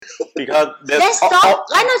because then stop.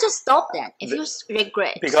 Why not just stop then? If you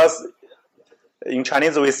regret. Because in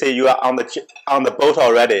Chinese we say you are on the boat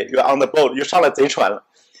already. You are on the boat. 你上了贼船了。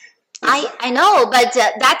I know, but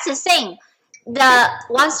that's the thing.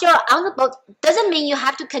 Once you're on the boat, doesn't mean you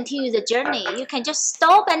have to continue the journey. You can just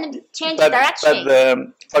stop and change direction. But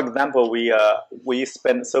for example, we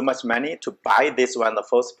spend so much money to buy this one in the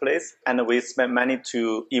first place, and we spend money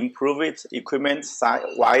to improve it, equipment,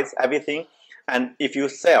 size-wise, everything. And if you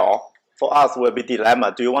sell, for us will be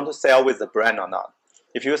dilemma. Do you want to sell with the brand or not?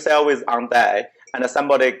 If you sell with Hyundai and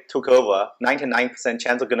somebody took over, 99%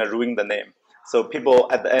 chance of gonna ruin the name. So people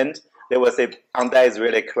at the end, they will say Hyundai is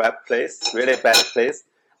really crap place, really bad place,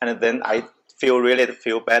 and then I really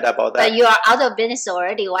feel bad about that. But you are out of business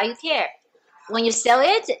already. Why you care? When you sell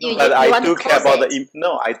it, you want to close it.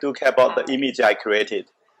 I do care about the image I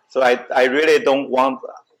created. So I really don't want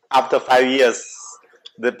after 5 years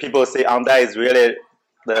the people say Hyundai is really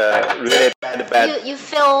really bad. You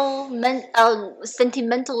feel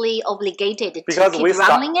sentimentally obligated to keep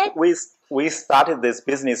running it? We started this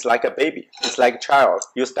business like a baby. It's like a child.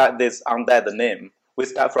 You start this under the name. We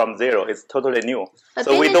start from zero. It's totally new. But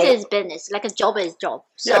so business is business. Like a job is job.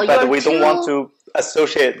 So yeah, but we don't want to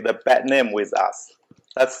associate the bad name with us.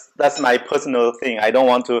 That's my personal thing. I don't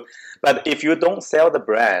want to. But if you don't sell the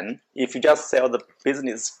brand, if you just sell the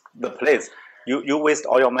business, the place, you waste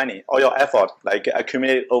all your money, all your effort, like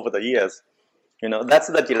accumulated over the years. You know, that's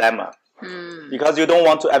the dilemma. Because you don't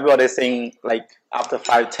want to everybody saying like after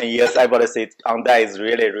 5-10 years everybody says Hyundai is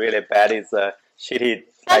really really bad, it's a shitty.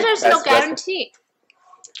 But there's no guarantee.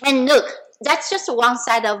 And look, that's just one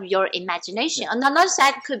side of your imagination. Another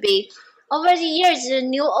side could be over the years the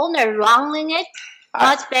new owner running it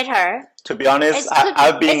much better. To be honest,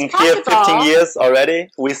 I've been here 15 years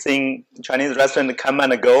already. We've seen Chinese restaurants come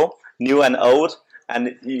and go, new and old,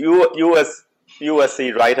 and you will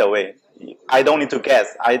see right away. I don't need to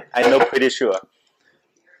guess. I know pretty sure.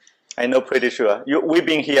 I know pretty sure. We've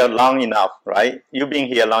been here long enough, right? You've been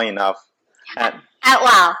here long enough. And,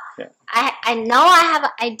 wow. Yeah. I know I have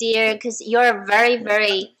an idea because you're very,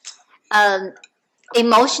 very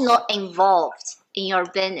emotional involved in your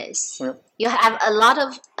business. Yeah. You have a lot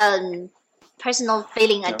of personal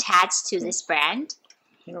feeling attached to this brand.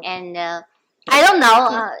 And I don't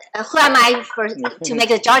know who am I to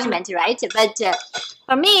make a judgment, right? But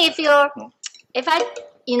for me, if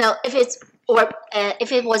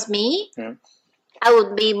it was me, I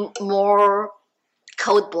would be more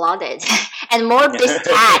cold-blooded and more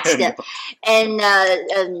detached. And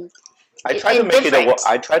I try to make it work.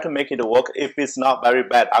 I try to make it work. If it's not very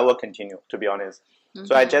bad, I will continue. To be honest,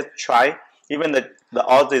 so I just try. Even the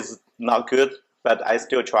odds is not good, but I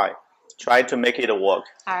still try. Try to make it work.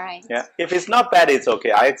 All right. Yeah. If it's not bad, it's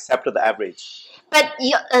okay. I accept the average. But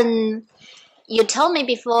you told me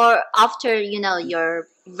before, after your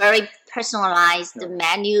very personalized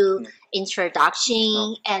menu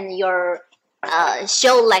introduction and your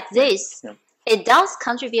show like this, it does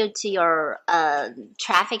contribute to your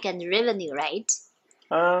traffic and revenue, right?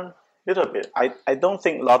 Little bit. I don't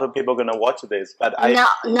think a lot of people are gonna watch this, but no.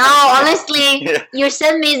 Honestly, you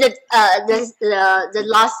sent me the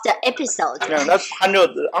last episode. Yeah, that's 100.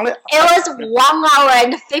 It was 1 hour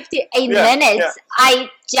and 58 minutes. Yeah. I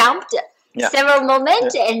jumped several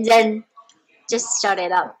moments and then just shut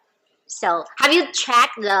it up. So, have you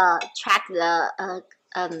tracked the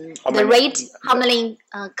rate? How many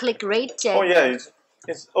click rate? Oh yeah,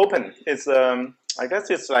 it's open. It's I guess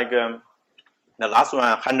it's like the last one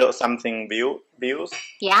 100 something views.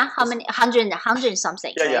 Yeah, how many? 100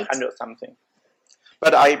 something. Yeah, right? yeah, 100 something.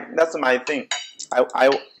 But that's my thing. I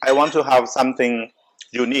want to have something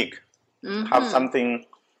unique. Have something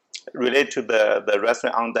related to the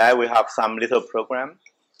restaurant on there. We have some little program,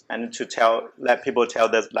 and to let people tell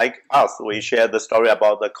this like us. We share the story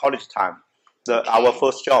about the college time, our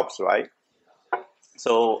first jobs, right?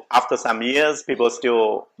 So after some years, people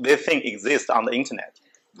they think exist on the internet.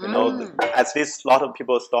 You know, at least a lot of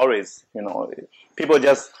people's stories. You know, people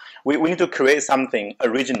just we need to create something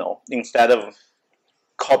original instead of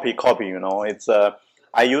copy. You know, it's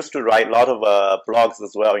I used to write a lot of blogs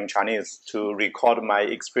as well in Chinese to record my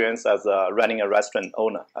experience as running a restaurant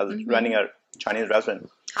owner, as running a Chinese restaurant.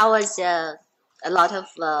 How was a lot of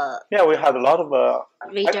we had a lot of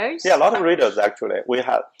readers. A lot of readers actually.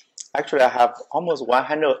 I have almost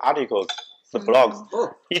 100 articles. The blogs,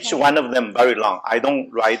 each one of them very long. I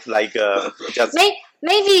don't write like just.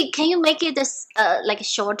 Maybe can you make it like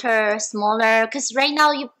shorter, smaller? Because right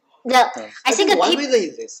now I think one reason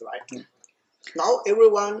is this, right? Now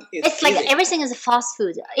everyone is. It's like everything is fast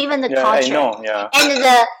food, even the culture. I know, yeah.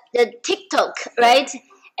 And the TikTok, right?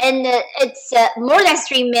 and it's more than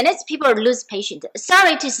 3 minutes, people lose patience.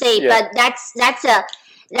 Sorry to say, but that's a nature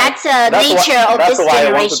of this generation. That's why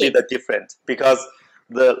I want to be the different, because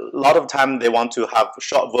a lot of time they want to have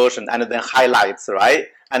short version and then highlights, right?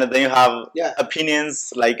 And then you have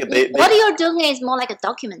opinions like what you're doing is more like a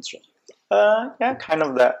documentary. Yeah, kind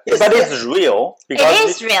of that. But it's real. Because it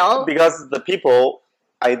is real. Because the people,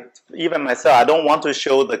 even myself, I don't want to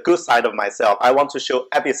show the good side of myself. I want to show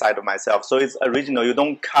every side of myself. So it's original. You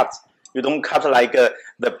don't cut. You don't cut like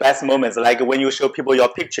the best moments. Like when you show people your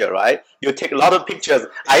picture, right? You take a lot of pictures.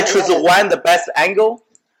 I choose one, the best angle.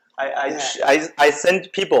 I send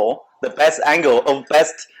people the best angle of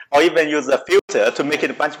best, or even use a filter to make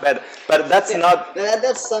it much better. But that's not.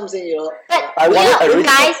 That's something, you know. But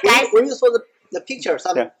guys, when you saw the picture,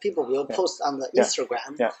 some people will post on the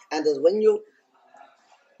Instagram, and when you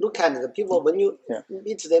look at the people, when you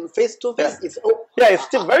meet them face to face, it's it's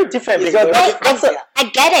still very different, because I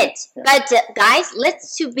get it. But guys,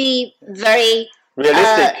 let's to be very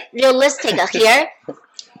realistic here.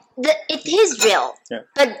 It is real,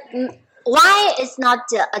 but why it's not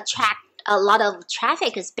attract a lot of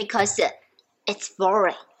traffic is because it's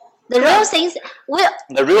boring. The real things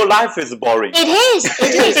the real life is boring. It is. So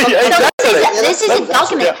this is a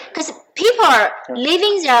document, because people are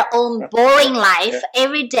living their own boring life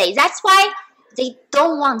every day. That's why they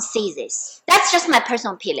don't want to see this. That's just my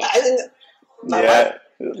personal opinion. I think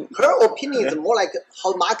her opinion is more like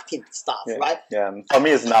how marketing stuff, right? Yeah, for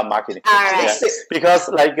me it's not marketing. All right. Because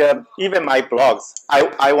like even my blogs,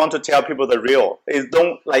 I want to tell people the real. Is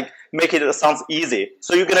don't like make it sounds easy.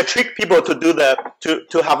 So you're gonna trick people to do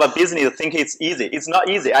to have a business, think it's easy. It's not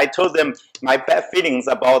easy. I told them my bad feelings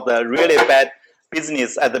about the really bad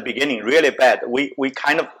business at the beginning, really bad.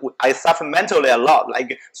 I suffer mentally a lot,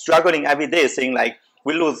 like struggling every day, saying like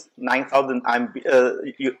we lose 9,000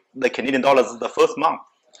 the Canadian dollars the first month.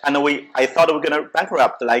 And I thought we were gonna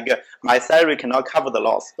bankrupt. Like my salary cannot cover the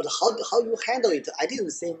loss. But how you handle it? I didn't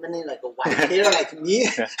see many like white hair like me.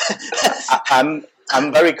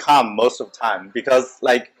 I'm very calm most of the time, because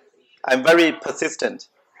like I'm very persistent.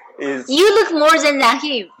 You look more than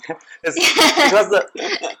him. Because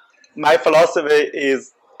my philosophy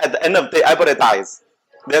is at the end of the day, everybody dies.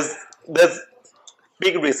 There's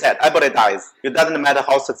big reset. Everybody dies. It doesn't matter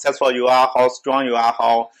how successful you are, how strong you are,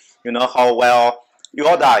 how well. You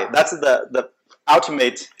all die. That's the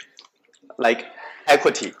ultimate like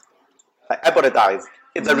equity. Like everybody dies.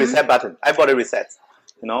 It's a reset button. Everybody resets.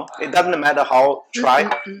 It doesn't matter how try.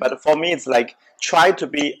 But for me, it's like try to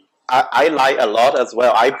be. I lie a lot as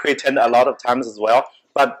well. I pretend a lot of times as well.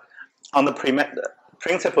 But on the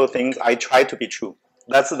principal things, I try to be true.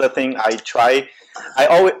 That's the thing I try.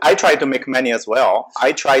 I try to make money as well.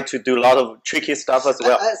 I try to do a lot of tricky stuff as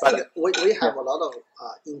well. I think we have a lot of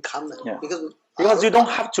in common because you don't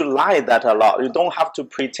have to lie that a lot. You don't have to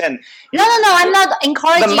pretend. No. I'm not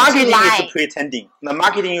encouraging the marketing you to lie. Is pretending. The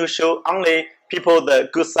marketing you show only people the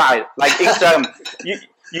good side. Like Instagram,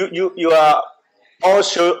 you are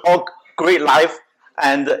all great life,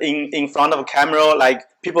 and in front of a camera, like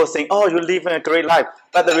people saying, "Oh, you live a great life."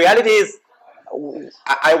 But the reality is,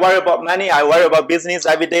 I worry about money. I worry about business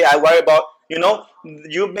every day. I worry about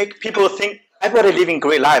you make people think everybody living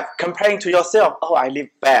great life, comparing to yourself. Oh, I live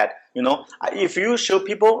bad. If you show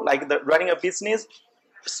people like running a business,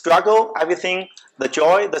 struggle, everything, the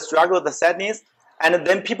joy, the struggle, the sadness, and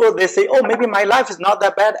then people they say, oh, maybe my life is not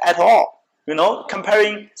that bad at all.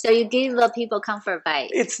 Comparing. So you give the people comfort by.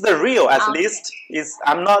 It's the real, at least.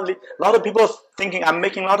 I'm not. A lot of people thinking I'm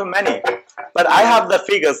making a lot of money, but I have the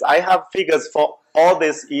figures. I have figures for all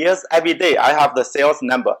these years. Every day I have the sales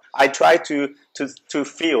number. I try to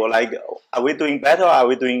feel like, are we doing better? Are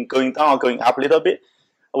we going down or going up a little bit?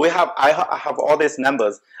 I have all these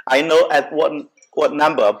numbers. I know at what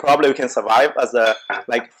number probably we can survive as a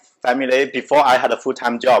family. Before I had a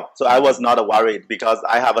full-time job, so I was not worried because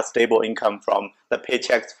I have a stable income from the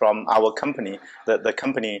paychecks from our company, the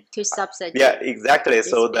company to subsidy. Yeah, exactly.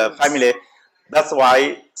 So the family. That's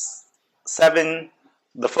why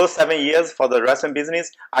the first 7 years for the restaurant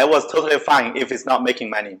business, I was totally fine if it's not making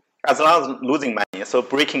money, as long as losing money. So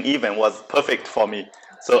breaking even was perfect for me.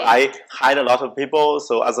 So I hired a lot of people.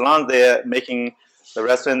 So as long as they're making the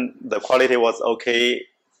restaurant, the quality was okay,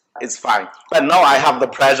 it's fine. But now I have the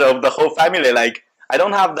pressure of the whole family. Like I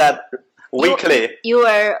don't have that weekly. You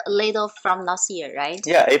were laid off from last year, right?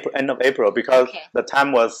 Yeah, end of April, because the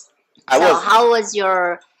time was. How was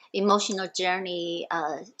your emotional journey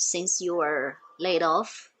since you were laid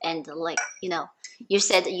off, and you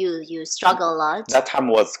said you struggle a lot. That time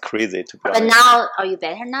was crazy, to be honest. But now, are you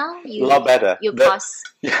better now? A lot better. You pass.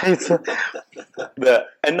 Yeah, it's the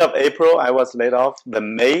end of April I was laid off. The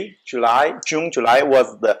June, July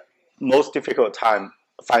was the most difficult time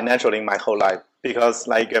financially in my whole life, because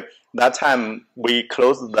that time we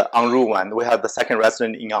closed the Anru one. We had the second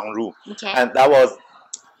restaurant in Anru, and that was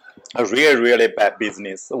a really, really bad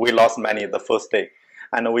business. We lost money the first day,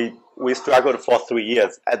 and we struggled for 3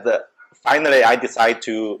 years. Finally, I decided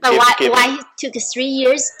to. But why it took 3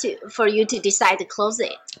 years for you to decide to close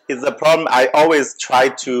it? It's the problem. I always try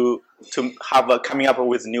to have coming up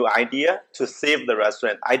with new idea to save the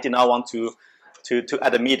restaurant. I did not want to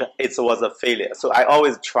admit it was a failure. So I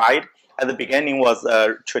always tried. At the beginning was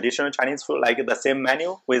traditional Chinese food, like the same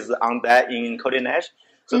menu with on that in Coding-Edge.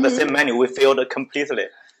 So the same menu, we failed completely.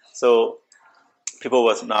 So people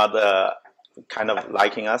was not kind of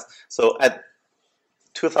liking us. So at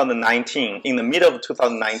 2019, in the middle of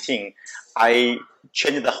 2019, I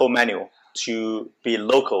changed the whole menu to be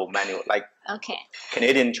local menu, like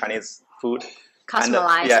Canadian Chinese food.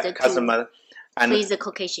 Customized customer. And please the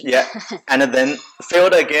Caucasian. Yeah, and then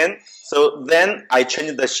failed again. So then I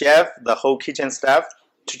changed the chef, the whole kitchen staff,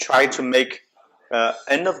 to try to make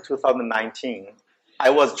end of 2019. I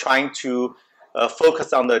was trying to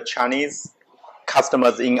focus on the Chinese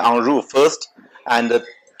customers in Anru first, and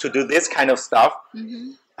to do this kind of stuff,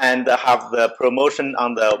 and have the promotion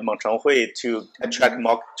on the Montreal to attract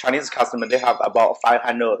more Chinese customers. They have about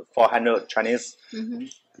 500, 400 Chinese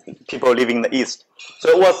people living in the East. So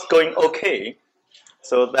it was going okay.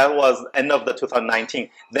 So that was end of the 2019.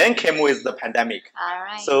 Then came with the pandemic. All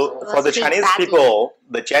right. So for the Chinese people,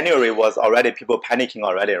 the January was already people panicking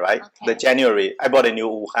already, right? Okay. The January, I bought a new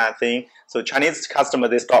Wuhan thing. So Chinese customers,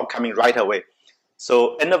 they stopped coming right away.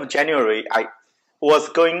 So end of January, I was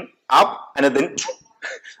going up, and then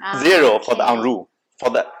zero for the Anru for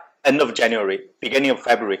the end of January, beginning of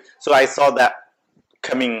February. So I saw that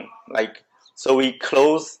coming, so we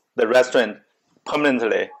closed the restaurant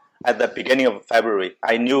permanently at the beginning of February.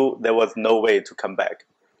 I knew there was no way to come back.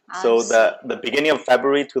 So the beginning of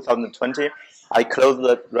February 2020, I closed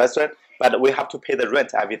the restaurant, but we have to pay the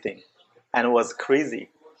rent, everything, and it was crazy.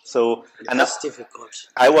 So that's difficult.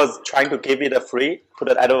 I was trying to give it a free, put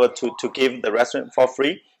it over to give the restaurant for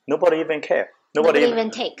free. Nobody even care. Nobody even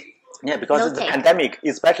take. Yeah, because it's the pandemic,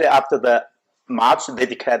 especially after the March, they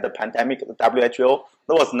declared the pandemic, the WHO,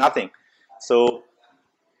 there was nothing. So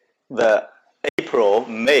the April,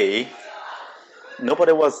 May,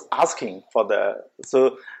 nobody was asking for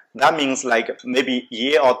so that means maybe a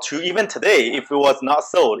year or two, even today, if it was not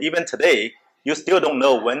sold, even today, you still don't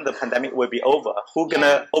know when the pandemic will be over. Who's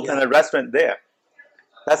gonna open a restaurant there?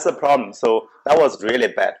 That's the problem. So that was really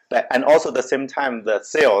bad. And also at the same time, the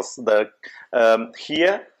sales,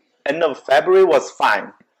 here, end of February was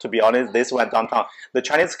fine. To be honest, this went downtown. The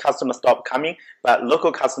Chinese customers stopped coming, but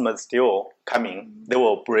local customers still coming. They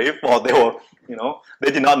were brave, or they were,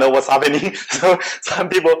 they did not know what's happening. So some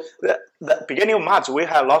people, the beginning of March, we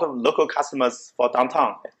had a lot of local customers for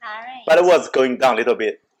downtown. All right. But it was going down a little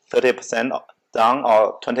bit, 30% down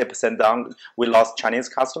or 20% down. We lost Chinese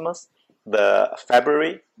customers the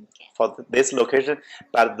February for this location,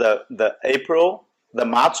 but the April, the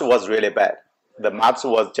March was really bad. The March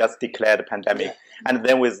was just declared pandemic, and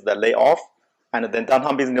then with the layoff, and then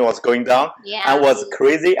downtown business was going down, and was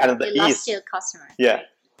crazy, and the East, lost your customers. Yeah,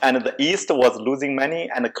 and the East was losing money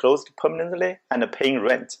and closed permanently and paying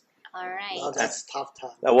rent. All right. Oh, that's tough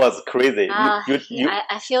time. That was crazy. I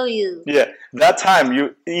feel you. Yeah, that time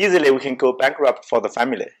we can go bankrupt for the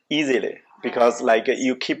family easily, because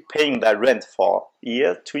you keep paying that rent for a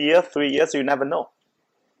year, 2 years, 3 years, you never know.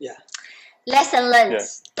 Yeah. Lesson learned. Yeah.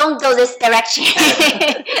 Don't go this direction.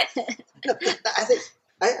 I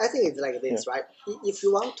think it's like this, right? If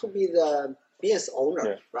you want to be the business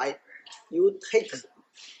owner, right, you take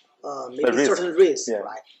maybe certain risk,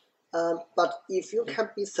 right? But if you can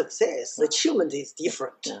be success, the achievement is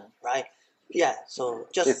different, right? Yeah. So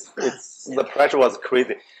just the pressure was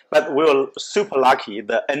crazy, but we were super lucky.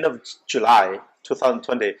 The end of July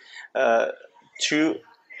 2020, two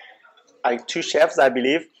chefs, I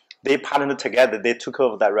believe, they partnered together. They took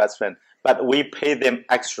over that restaurant, but we paid them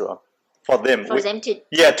extra for them.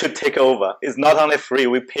 To take over. It's not only free.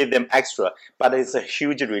 We pay them extra, but it's a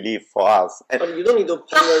huge relief for us. But you don't need to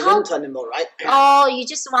pay the rent anymore, right? Oh, you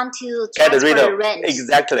just want to transfer the rent.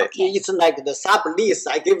 Exactly. Okay. It's like the sub-lease.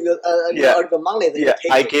 I give you the money that you pay.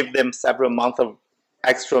 I give them several months of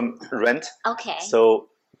extra rent. Okay. So,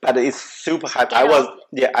 but it's super happy.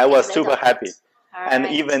 I was super happy. And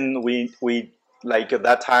even we like at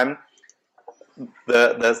that time,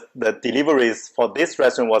 the deliveries for this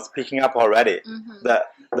restaurant was picking up already.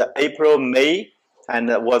 The April, May, and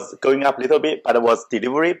was going up a little bit, but it was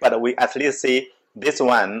delivery. But we at least see this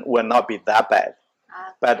one will not be that bad.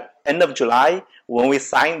 But end of July, when we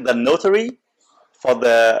signed the notary for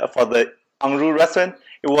the en route restaurant,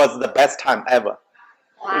 it was the best time ever.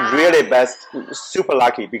 Wow. Really best, super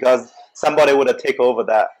lucky because somebody would take over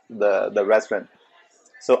the restaurant.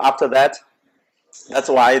 So after that, that's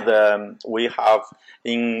why we have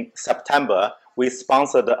in September we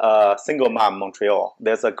sponsored a Single Mom Montreal.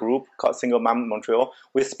 There's a group called Single Mom Montreal.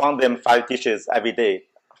 We sponsor them 5 dishes every day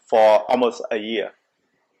for almost a year.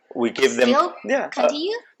 We give them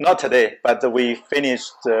continue? Not today, but we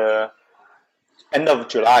finished end of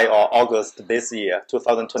July or August this year,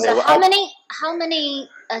 2021. So how many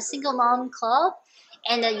single mom club,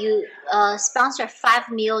 and you sponsor 5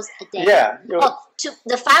 meals a day? Yeah. To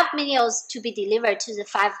the 5 meals to be delivered to the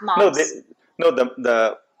 5 moms.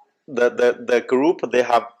 The group, they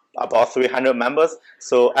have about 300 members.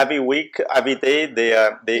 So every week, every day,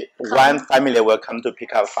 they one family will come to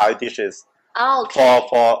pick up 5 dishes. Oh, okay.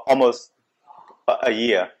 For almost a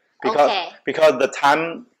year because the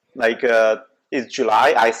time is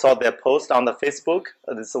July. I saw their post on the Facebook.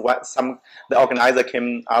 This is what the organizer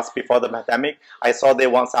came asked before the pandemic. I saw they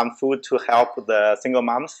want some food to help the single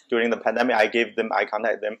moms during the pandemic. I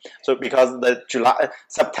contacted them. So because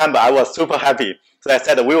September, I was super happy. So I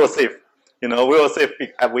said we will save. We will save.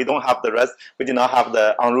 We don't have the rest. We did not have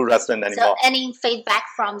the en route restaurant anymore. So any feedback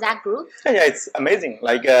from that group? Yeah, it's amazing.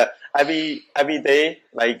 Like every day,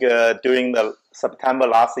 like during the September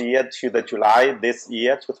last year to the July this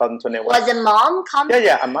year, 2021. Was the mom come?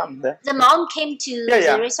 Yeah, a mom. Yeah. The mom came to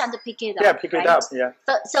the restaurant to pick it up. Yeah, pick it up. Yeah.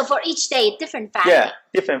 So for each day, different family. Yeah,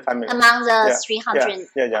 different family. Among the 300.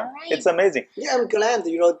 Yeah. Right. It's amazing. Yeah, I'm glad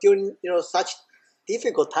during such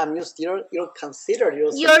difficult time you still consider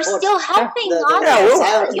your support. You're still helping others.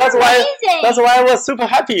 That's why I was super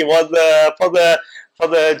happy. Was for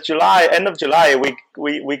the July, end of July,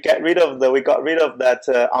 we got rid of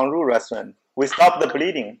that en route restaurant. We stopped the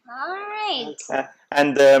bleeding. All right.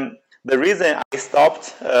 And the reason I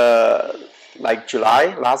stopped last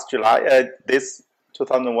July, this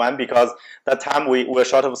 2001, because that time we were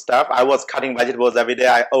short of staff. I was cutting vegetables every day.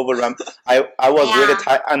 I overrun. I was really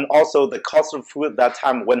tired, and also the cost of food that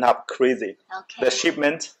time went up crazy. Okay. The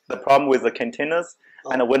shipment, the problem with the containers,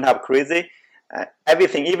 and it went up crazy.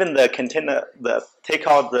 Everything, even the container, the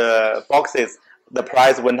takeout the boxes, the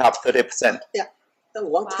price went up 30%. Yeah.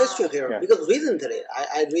 One question here, because recently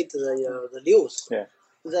I read the news. Yeah.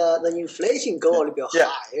 The inflation go a little bit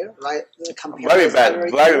higher, right? Very bad,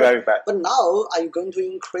 very bad. But now, are you going to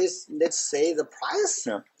increase, let's say, the price?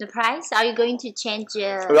 Yeah. The price? Are you going to change?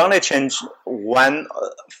 We only change 4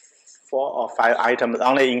 or 5 items.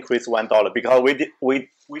 Only increase $1 because we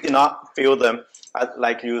did not feel them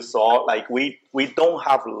like you saw. Like we don't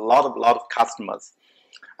have a lot of customers.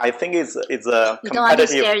 I think it's a competitive. You don't want to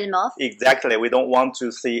scare them off? Exactly. We don't want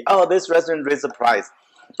to see, this restaurant raised the price.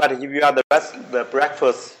 But if you are the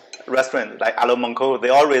breakfast restaurant like a la Montreal, they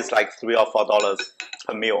always like $3 or $4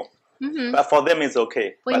 per meal. Mm-hmm. But for them, it's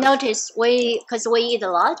okay. We notice because we eat a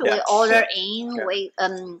lot. We order in. We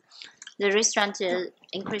the restaurant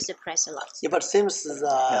increase the price a lot. Yeah, but seems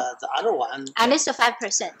the other one. At least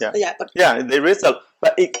 5%. Yeah, they raise a.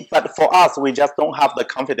 But for us, we just don't have the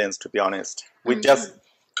confidence. To be honest, we just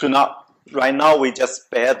do not. Right now, we just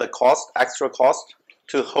bear the extra cost,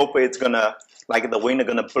 to hope it's gonna. Like the wind is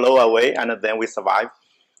gonna blow away, and then we survive,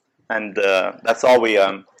 and that's all we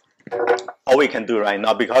can do right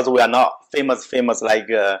now because we are not famous like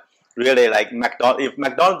really like McDonald's. If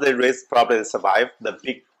McDonald's they raise, probably survive the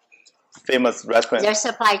big famous restaurant. Their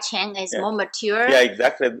supply chain is more mature. Yeah,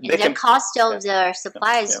 exactly. The cost of their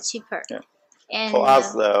supply is cheaper. Yeah. And for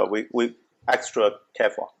us, we extra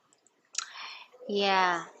careful.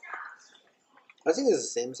 Yeah. I think it's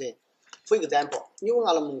the same thing. For example, you want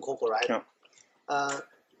almond cocoa, right? Yeah.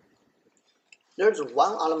 There's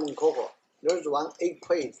one almond cocoa, there's one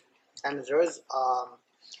eggplant, and there's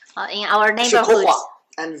in our neighborhood.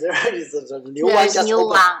 And there is the new one just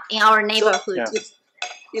opened. In our neighborhood. So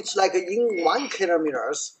it's like in 1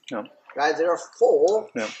 kilometers, right? There are 4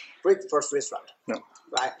 breakfast restaurants,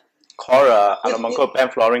 right? Cora, Alamanco, Ben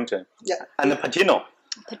Florington, and the Patino.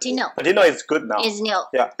 Patino is good now. Is new,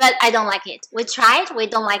 yeah. But I don't like it. We tried, we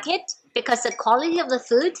don't like it because the quality of the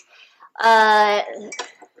food,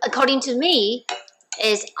 according to me,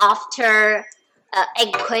 is after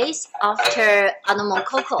eggquays, after almond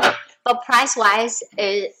cocoa. But price-wise,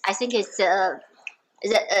 I think it's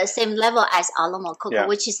the same level as Alamo Cocoa,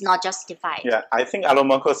 which is not justified. Yeah, I think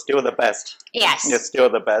Alamo Cocoa is still the best. Yes. It's still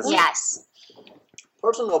the best. Yes.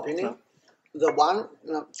 Personal opinion, the one.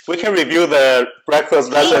 We can review the breakfast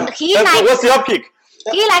lesson. What's your pick?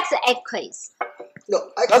 He likes the egg quiz.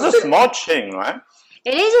 No, that's a small chain, right?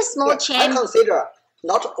 It is a small chain. I consider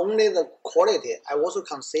not only the quality, I also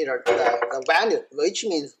consider the value, which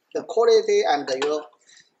means the quality and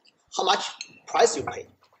how much price you pay,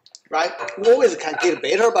 right? You always can get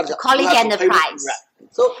better, but the quality and the price. Right.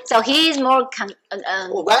 So he is more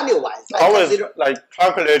value-wise. Always like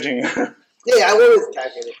calculating. Yeah, I always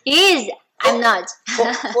calculate. He is. I'm not. For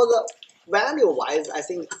the value-wise, I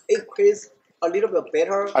think egg quiz a little bit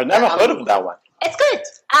better. I never heard of that one. It's good,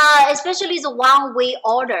 especially the one we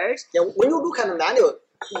ordered. Yeah, when you look at the menu,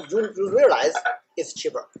 you realize it's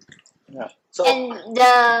cheaper. Yeah. So and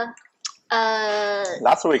the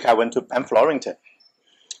last week I went to Florington,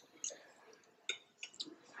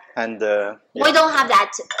 and we don't have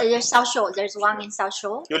that. There's South Shore. There's one in South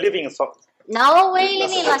Shore. You live in South? No, we live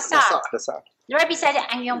in La Salle. La Right beside the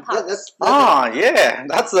Anguillon Park. Yeah,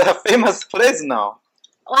 that's a famous place now.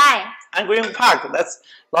 Why? Anguillon Park. That's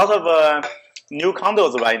a lot of new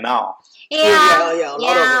condos right now. Yeah,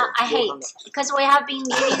 I hate because we have been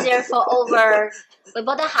living there for over. We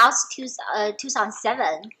bought the house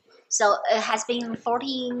 2007, so it has been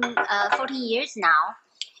 14 years now.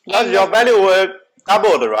 But your value will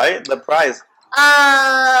doubled, right? The price.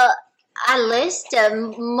 At least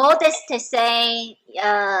modest to say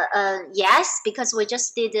yes, because we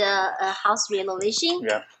just did a house renovation.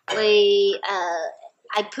 Yeah.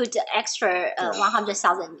 I put extra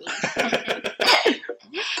 100,000 in.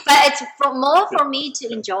 But it's more for me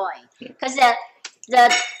to enjoy because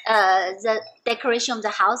the decoration of the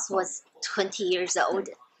house was 20 years old,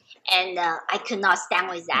 and I could not stand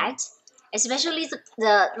with that. Especially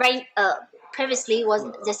previously was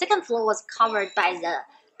the second floor was covered by the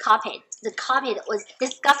carpet. The carpet was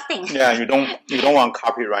disgusting. Yeah, you don't want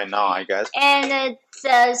carpet right now, I guess. And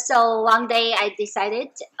so one day I decided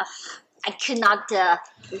I could not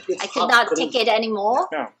take it anymore.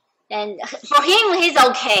 Yeah. And for him, he's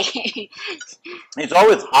okay. It's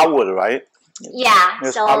always hardwood, right? Yeah.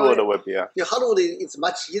 So hardwood would be. Yeah, hardwood is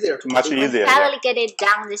much easier. Much easier. Finally get it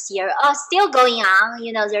done this year. Still going on.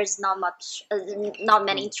 There's not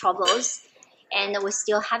many troubles, and we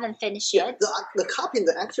still haven't finished yet. The carpet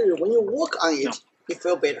actually, when you walk on it, you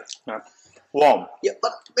feel better. Yeah. Warm. Yeah,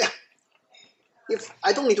 but if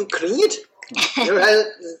I don't need to clean it.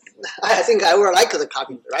 I think I will like the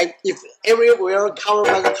carpet, right? If everywhere covered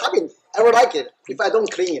by the carpet, I will like it. If I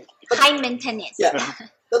don't clean it, high maintenance. Yeah.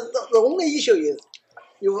 The only issue is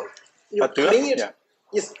you clean it. Yeah.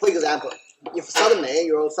 If, for example, if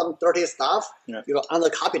suddenly some dirty stuff on the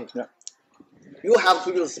carpet, you have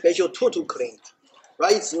to use special tool to clean it,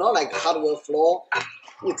 right? It's not like hardwood floor.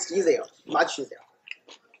 It's easier, much easier.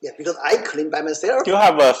 Yeah, because I clean by myself. You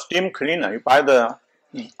have a steam cleaner. You buy the.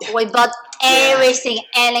 We bought everything,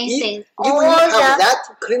 anything. You have that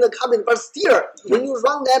to clean the carpet, but still, when you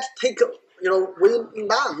run that, take way long,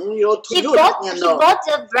 to use. He bought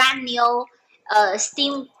a brand new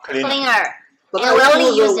steam cleaner, and we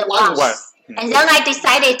only use it once. And then I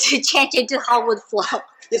decided to change it to hardwood floor.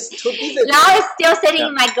 It's too difficult. Now it's still sitting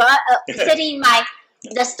in my sitting in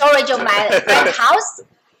the storage of my friend's house.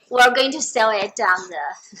 We're going to sell it on the.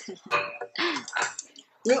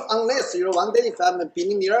 Unless one day if I'm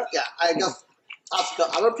being there, I just ask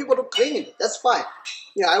other people to clean it. That's fine.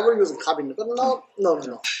 Yeah, I will use a carpenter, but no.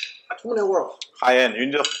 Too many work. High end. You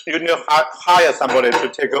need to hire somebody to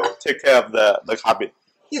take care of the carpet.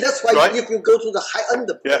 Yeah, that's why if you go to the high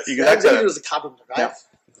end, exactly. They use a carpenter, right? Yeah.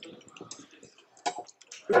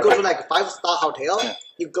 You go to like 5-star hotel. Yeah.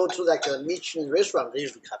 You go to like a Michelin restaurant. They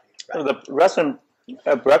use a carpenter. Right? The restaurant.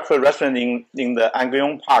 A breakfast restaurant in the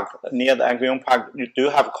Anguillon Park, near the Anguillon Park. You do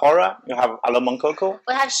have Cora, you have Alamo Cocoa.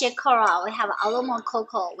 We have Cora, we have Alamo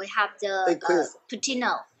Cocoa, we have the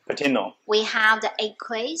Patino. We have the egg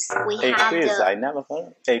quiz. I never heard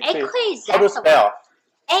of egg quiz. How to spell?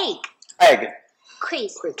 Egg.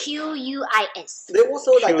 Quiz. Q-U-I-S. They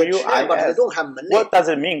also like a chair, but they don't have money. What does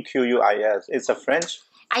it mean, Q-U-I-S? It's a French?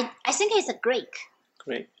 I think it's a Greek.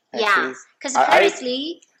 Greek. Yeah, because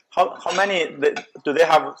previously... How many do they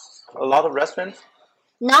have? A lot of restaurants?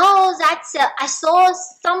 No, that's I saw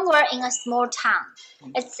somewhere in a small town.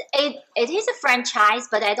 It is a franchise,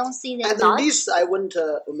 but I don't see them. At least I went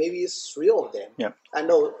maybe 3 of them. Yeah, I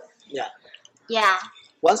know. Yeah. Yeah.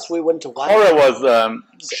 Once we went to one. Cora was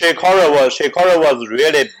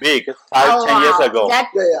really big 5-10 years ago.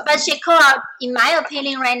 But Cora, in my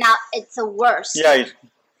opinion, right now it's the worst. Yeah.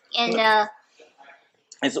 And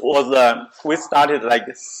It was we started like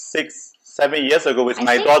 6-7 years ago with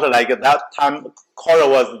my daughter. Like at that time, Cora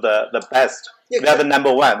was the best. They are the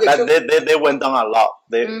number one, but they went down a lot.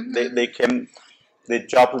 They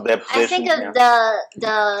dropped their position. I think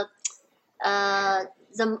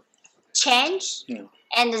the change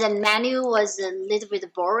and the menu was a little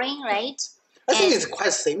bit boring, right? I think it's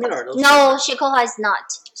quite similar. No, Shikoha is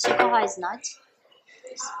not. Shikoha is not.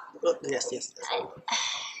 Yes.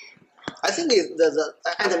 I think the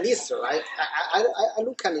at least, right? I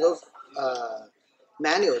look at those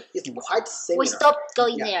menu. It's quite similar. We stopped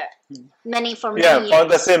going there many years. For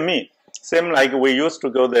the same like we used to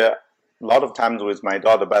go there a lot of times with my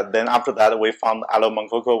daughter, but then after that we found Alo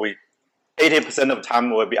Mangkoko. 80% of the time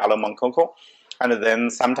will be Alo Mangkoko, and then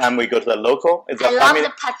sometimes we go to the local. I love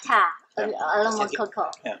the pata Alo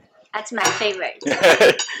Mangkoko. Yeah. That's my favorite.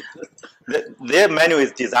 Their menu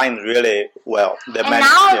is designed really well. The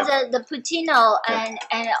Putino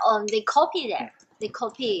and they copy there. They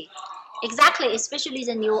copy exactly, especially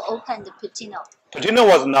the new opened Putino. Putino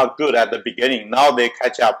was not good at the beginning. Now they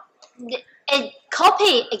catch up. It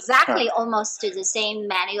copy exactly almost to the same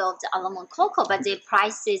menu of the Alo Mangkoko, but the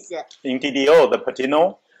price is in TDO the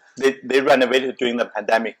Putino. They renovated during the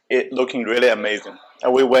pandemic. It looking really amazing.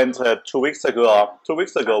 And we went 2 weeks ago. 2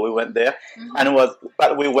 weeks ago we went there, and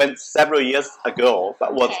but we went several years ago.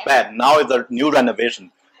 But was bad. Now it's a new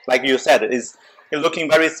renovation. Like you said, it's looking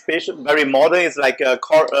very special, very modern. It's like a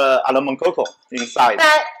Alo Mangkoko inside.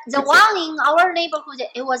 But the one in our neighborhood,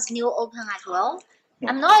 it was new open as well.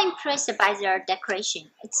 I'm not impressed by their decoration.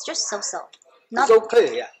 It's just so. Not, it's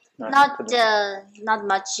okay, yeah. Not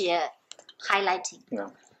much highlighting.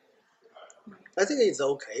 No. I think it's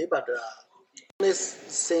okay, but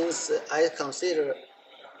since I consider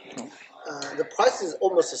the price is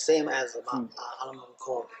almost the same as Alo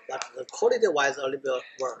Mangkoko, but the quality-wise a little bit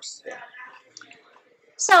worse. Yeah.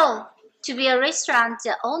 So, to be a restaurant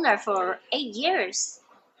owner for 8 years,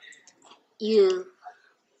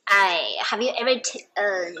 have you ever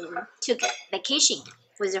took vacation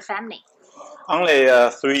with your family? Only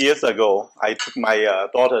 3 years ago, I took my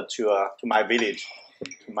daughter to my village,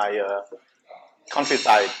 to my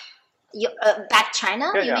countryside. Back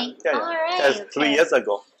China, you mean? Yeah. All right. Just 3 years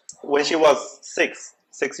ago, when she was 6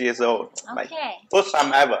 years old. Okay. Like, first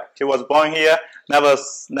time ever. She was born here. Never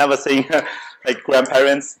seen like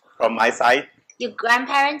grandparents from my side. Your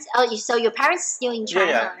grandparents? Oh, so your parents still in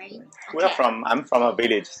China, right? Okay. I'm from a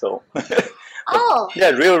village, so. Oh. Yeah,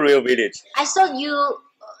 real village. I thought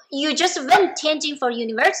you just went Tianjin for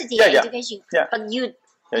university education, but you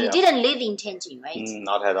didn't live in Tianjin, right?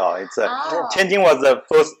 Not at all. It's Tianjin was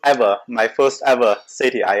my first ever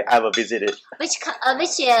city I ever visited. Which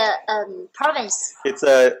province? It's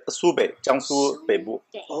Hubei, Jiangsu 北部.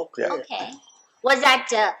 Okay. Was that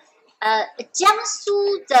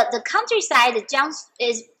Jiangsu? The countryside, Jiangsu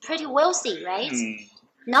is pretty wealthy, right?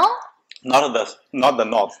 No. Not the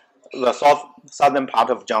north. The southern part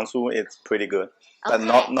of Jiangsu is pretty good, but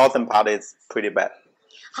northern part is pretty bad.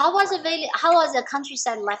 How was the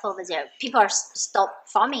countryside life over there? People are stopped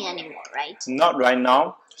farming anymore, right? Not right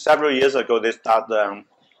now. Several years ago, they start.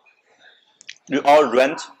 You all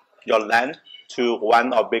rent your land to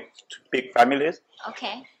one or big families.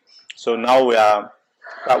 Okay. So now we are.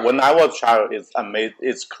 But when I was a child, it's amazing.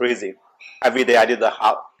 It's crazy. Every day I did the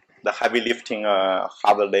heavy lifting,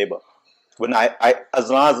 hard labor. When as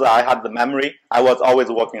long as I had the memory, I was always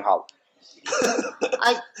working hard.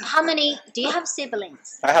 How many? Do you have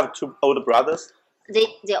siblings? I have 2 older brothers.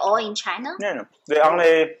 They're all in China? No. They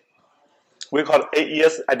only, we call it 8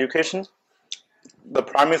 years education. The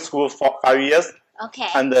primary school for 5 years. Okay.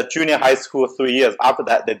 And the junior high school 3 years. After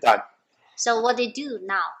that, they're done. So what they do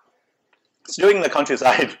now? Still in the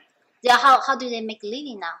countryside. How do they make a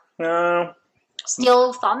living now?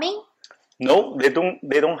 Still farming? No, they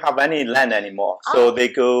don't have any land anymore. So they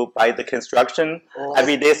go by the construction.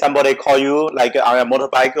 Every day somebody call you like on a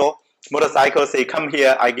motorcycle say, come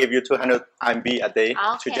here, I give you 200 RMB a day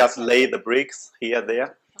to just lay the bricks here,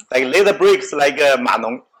 there. Like lay the bricks like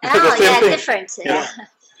Manong. Different. Yeah.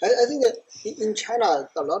 I think that in China,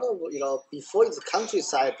 a lot of, before it's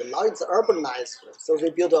countryside, now it's urbanized. So they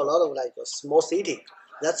build a lot of like a small city.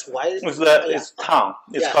 That's why it's town.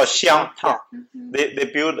 It's called Xiang Town. They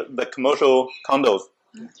build the commercial condos.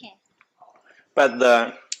 Okay. But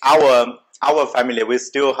our family, we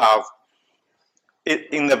still have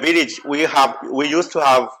in the village. We used to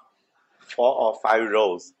have 4 or 5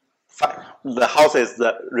 rows. The houses,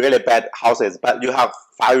 the really bad houses, but you have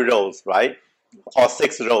 5 rows, right, or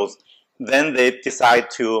 6 rows. Then they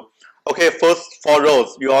decide to, okay, first 4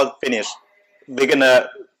 rows you all finish. We're gonna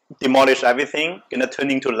demolish everything, gonna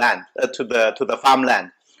turn into land, to the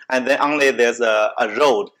farmland, and then only there's a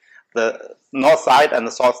road, the north side and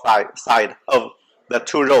the south side of the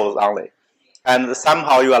two roads only, and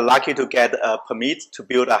somehow you are lucky to get a permit to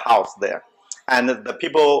build a house there, and the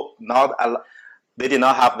people they did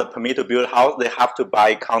not have the permit to build a house. They have to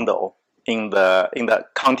buy condo in the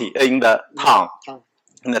county, in the town.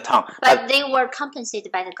 In the town. But they were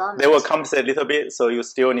compensated by the government. They were compensated a little bit, so you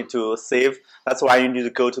still need to save. That's why you need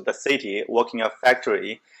to go to the city, work in a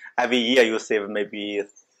factory. Every year you save maybe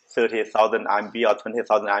 30,000 RMB or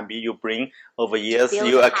 20,000 RMB. You bring over years,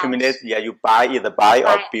 you accumulate. Yeah, you either buy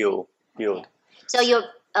or build. Okay. So your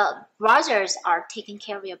brothers are taking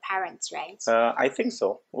care of your parents, right? I think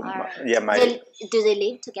so. Right. Yeah, do they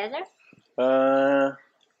live together?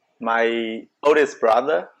 My oldest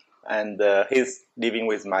brother, and he's living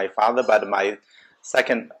with my father, but my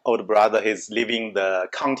second old brother is living the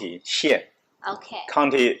county, 县. Okay.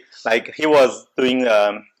 County, like he was doing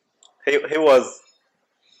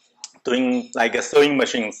like sewing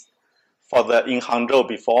machines in Hangzhou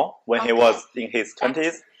before when he was in his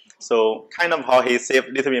 20s. So kind of how he saved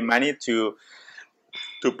a little bit of money to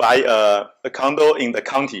buy a condo in the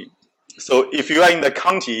county. So if you are in the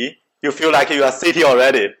county, you feel like you are city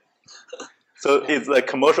already. So it's the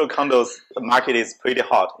commercial condos market is pretty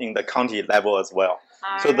hot in the county level as well.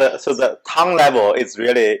 So the town level is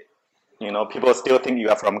really, people still think you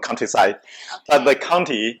are from countryside, but the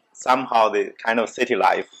county somehow the kind of city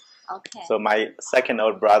life. Okay. So my second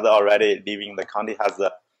old brother already living in the county has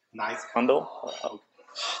a nice condo.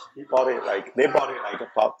 They bought it like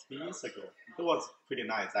about 3 years ago. It was pretty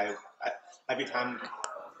nice. I every time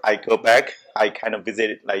I go back, I kind of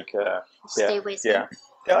visit like stay with him.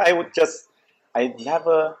 Yeah, I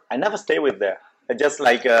never stay with them. I just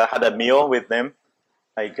had a meal with them,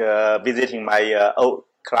 visiting my old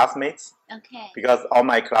classmates. Okay. Because all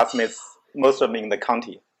my classmates, most of them in the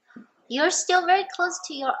county. You're still very close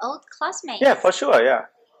to your old classmates. Yeah, for sure. Yeah.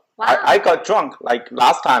 Wow. I got drunk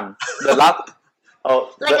last time.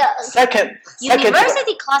 Second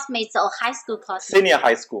university classmates or high school classmates? Senior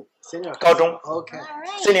high school. 高中. Okay.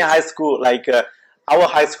 Right. Senior high school, our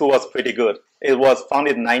high school was pretty good. It was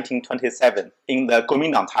founded in 1927 in the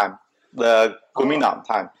Kuomintang time.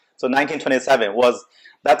 So 1927 was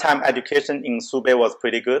that time. Education in Hubei was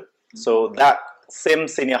pretty good. So that same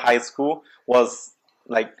senior high school was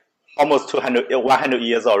almost 100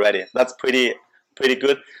 years already. That's pretty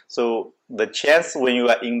good. So the chance when you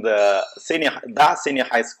are in the senior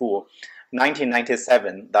high school,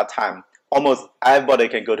 1997, that time, almost everybody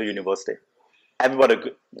can go to university.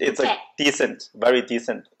 It's a very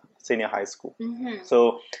decent senior high school. Mm-hmm.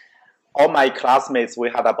 So all my classmates, we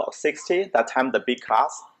had about 60 that time, the big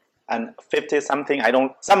class, and 50 something.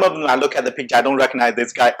 Some of them, I look at the picture, I don't recognize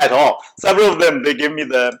this guy at all. Several of them, they give me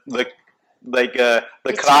the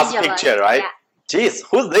class picture, right? Yeah. Jeez,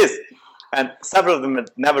 who's this? And several of them I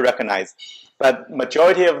never recognized. But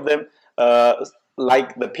majority of them,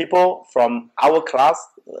 like the people from our class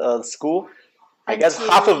school, I guess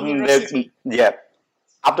half of them,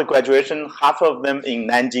 after graduation, half of them in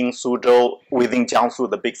Nanjing, Suzhou, within Jiangsu,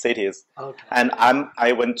 the big cities. Okay. And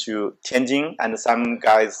I went to Tianjin, and some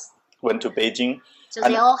guys went to Beijing. So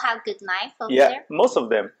they all have good life over there? Yeah, most of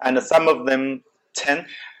them. And some of them,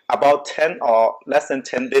 about 10 or less than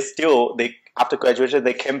 10, after graduation,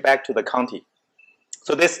 they came back to the county.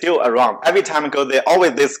 So they're still around. Every time I go there,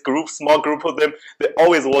 always this small group of them, they're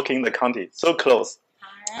always working in the county, so close.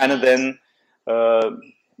 Right. And then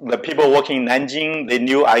the people working in Nanjing, they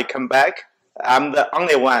knew I come back. I'm the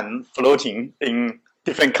only one floating in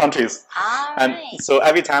different countries. And so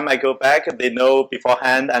every time I go back, they know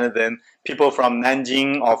beforehand, and then people from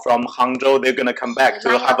Nanjing or from Hangzhou, they're going to come back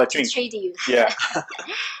to have a drink. You. Yeah.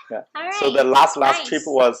 Yeah. Right. So the last trip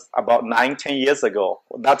was about 9-10 years ago.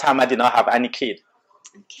 That time I did not have any kid.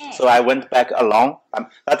 Okay. So I went back alone.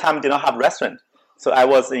 That time I did not have restaurant. So I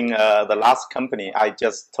was in the last company. I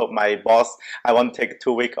just told my boss I want to take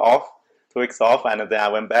 2 weeks off, and then I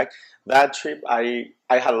went back. That trip, I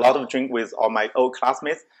had a lot of drink with all my old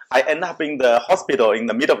classmates. I ended up in the hospital in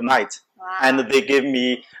the middle of night. Wow. And they gave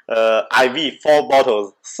me IV 4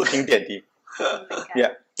 bottles, 4瓶点滴. Oh yeah,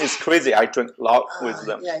 it's crazy. I drink a lot with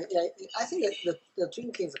them. Yeah. I think the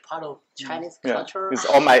drinking is part of Chinese culture. It's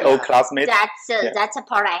all my old classmates. That's a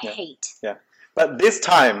part I hate. Yeah. But this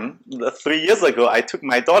time, 3 years ago, I took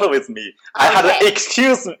my daughter with me. I had an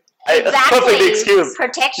excuse. Perfect excuse.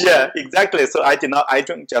 Protection. Yeah, exactly. So I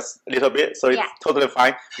drank just a little bit, so it's totally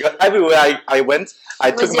fine. Because everywhere I went,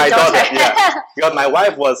 I took my daughter. Yeah, because my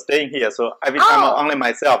wife was staying here, so every time only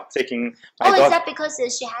myself taking my daughter. Is that because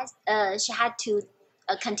she had to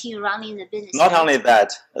continue running the business. Not only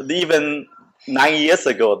that, even 9 years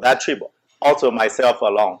ago, that trip also myself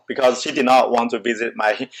alone, because she did not want to visit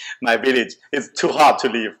my village. It's too hot to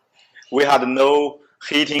leave. We had no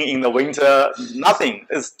heating in the winter, nothing.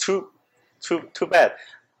 It's too bad.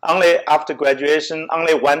 Only after graduation,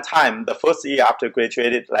 only one time, the first year after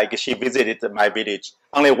graduated, like she visited my village.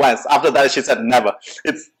 Only once. After that, she said never.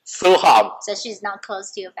 It's so hard. So she's not close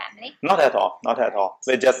to your family? Not at all. Not at all.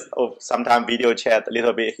 We just sometimes video chat a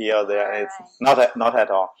little bit here or there. It's not at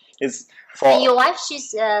all. It's for. And your wife, she's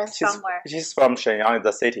from where? She's from Shenyang,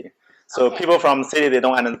 the city. So people from city, they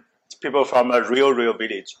don't understand. People from a real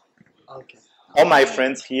village. Okay. All my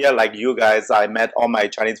friends here, like you guys, I met all my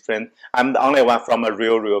Chinese friends. I'm the only one from a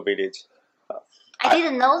real village. I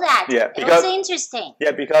didn't know that. Yeah, because, it was interesting.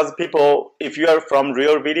 Yeah, because people, if you are from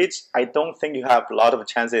real village, I don't think you have a lot of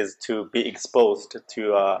chances to be exposed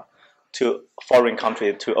to foreign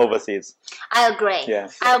country, to overseas. I agree. Yeah.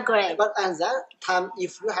 I agree. But at that time,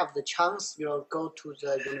 if you have the chance, go to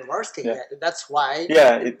the university. Yeah. That's why.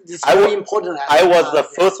 Yeah, it's very important. I was the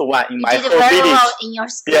first one in my whole village. Well in your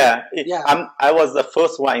school. Yeah, I was the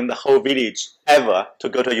first one in the whole village ever to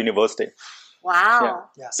go to university. Wow.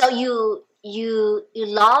 Yeah. So you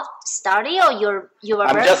loved study, or you were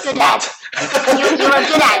very good smart. At it? You were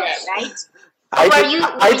good at it, right?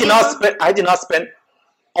 I did not spend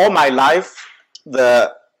all my life,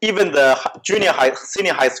 even the senior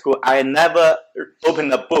high school, I never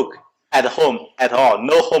opened a book at home at all.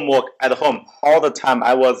 No homework at home. All the time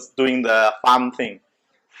I was doing the farm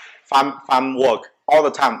work all the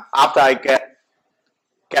time. After I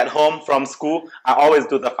get home from school, I always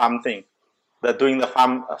do the farm thing. Doing the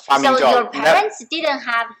farming job. So your parents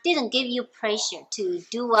didn't give you pressure to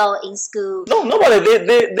do well in school? No, nobody.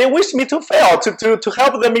 They wish me to fail to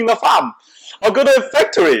help them in the farm or go to a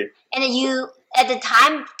factory. And you, at the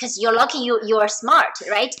time, because you're lucky you are smart,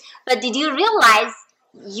 right? But did you realize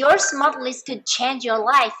your smartness could change your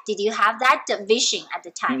life? Did you have that vision at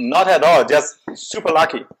the time? Not at all. Just super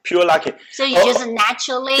lucky, pure lucky. So you just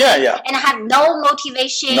naturally and have no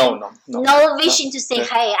motivation, no vision to say,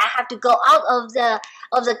 hey, I have to go out of the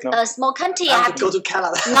small country. I have to go to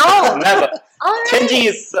Canada. No, never. Tianjin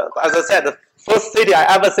is, as I said, the first city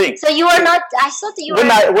I ever seen. So you were not. I thought you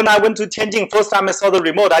were. When I went to Tianjin, first time I saw the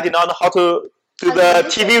remote, I did not know how to do the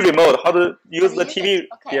TV remote, how to use the TV.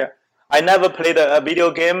 Okay. Yeah. I never played a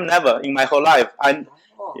video game, never in my whole life.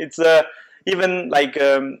 It's even like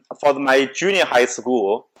for my junior high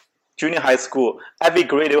school, every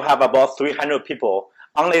grade you have about 300 people.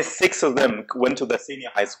 Only 6 of them went to the senior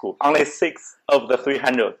high school. Only 6 of the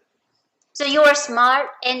 300. So you were smart,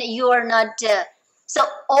 and you are not. So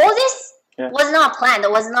all this was not planned.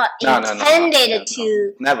 It was not intended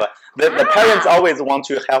to. Never. The parents always want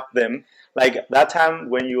to help them. Like that time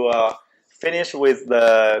when you are finished with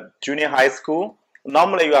the junior high school,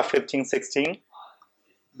 normally you are 15, 16.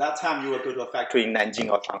 That time you will go to a factory in Nanjing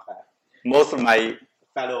or Shanghai. Most of my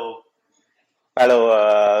fellow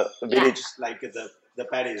village, like the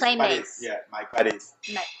buddies, my buddies.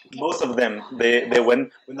 Most of them, they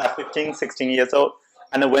went when they're 15, 16 years old,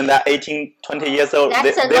 and when they're 18, 20 years old,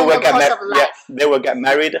 they will get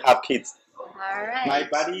married, have kids. All right. My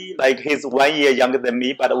buddy, like he's 1 year younger than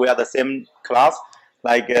me, but we are the same class.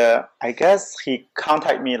 Like I guess he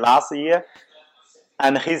contacted me last year,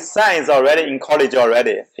 and his son is already in college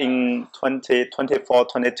already, in 24,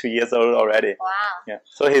 22 years old already. Wow. Yeah.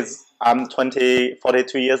 So I'm 42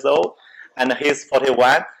 years old, and he's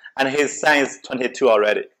 41, and his son is 22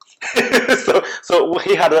 already. so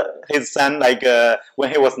he had his son like when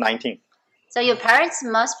he was 19. So your parents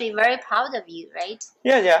must be very proud of you, right?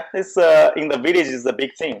 Yeah. It's in the village is a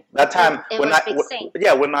big thing. That time when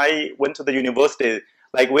I went to the university,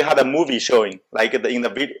 like we had a movie showing, like in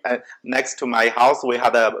the next to my house, we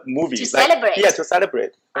had a movie to celebrate. Yeah, to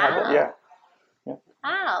celebrate. Yeah.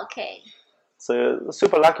 Ah, okay. So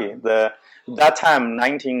super lucky. That time,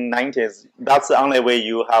 1990s, that's the only way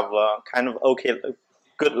you have a kind of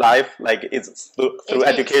good life. Like it's through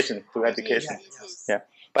education. Through education. Yeah.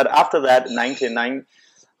 But after that,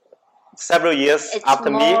 several years after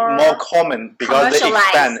me, more common because they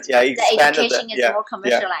expand. Yeah, expanded. The education is more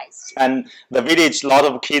commercialized. Yeah. And the village, a lot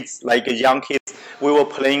of kids, like young kids, we were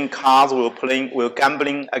playing cards. We were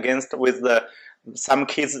gambling with some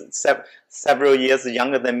kids several years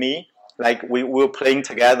younger than me. Like we were playing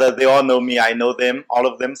together. They all know me. I know them. All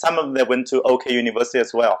of them. Some of them they went to OK University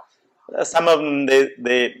as well. Some of them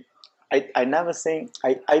I never seen.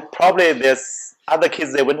 I probably there's other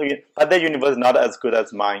kids they went to, but their university not as good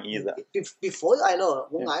as mine either. Before I know,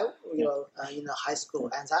 when I in the high school,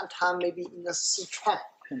 at that time maybe in the Sichuan,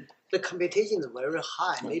 the competition is very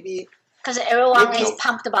high. Maybe Because everyone is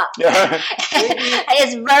pumped up.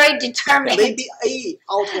 It's very determined. Maybe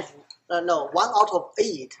 1 out of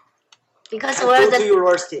 8. Because we're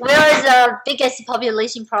the biggest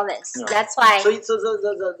population province. Yeah. That's why. So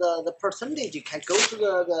the percentage can go to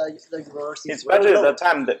the university. It's better at that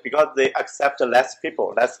time because they accept less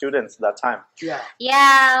people, less students that time. Yeah.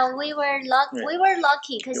 Yeah, we were lucky. Yeah. We were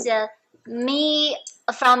lucky because me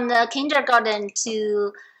from the kindergarten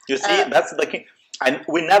to. You see, that's the king. And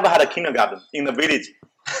we never had a kindergarten in the village.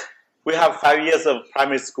 We have 5 years of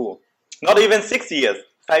primary school, not even 6 years.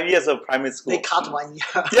 5 years of primary school. They cut 1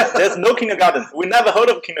 year. Yeah, there's no kindergarten. We never heard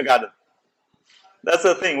of kindergarten. That's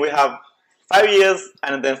the thing. We have 5 years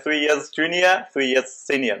and then 3 years junior, 3 years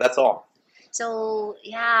senior. That's all. So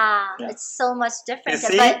yeah. It's so much different. You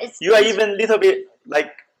see, you are even little bit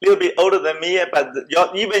older than me, but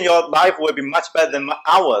even your life will be much better than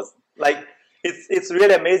ours. Like it's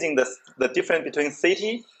really amazing the difference between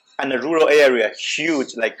city and the rural area,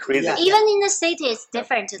 huge, like crazy. Yeah. Even in the city, it's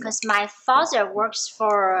different because my father works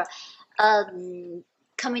for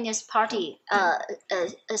Communist Party,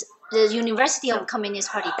 the University of Communist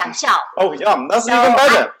Party, 党校. Oh yeah, that's even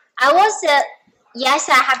better. I was, yes,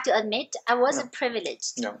 I have to admit, I was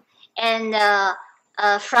privileged. Yeah. And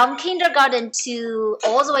from kindergarten to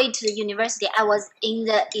all the way to the university, I was in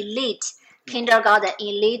the elite kindergarten,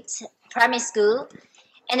 elite primary school.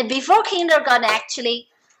 And before kindergarten, actually,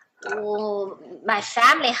 my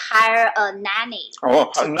family hired a nanny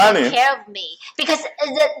to take care of me because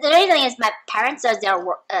the reason is my parents are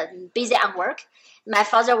busy at work. My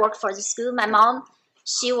father worked for the school. My mom,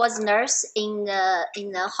 she was nurse in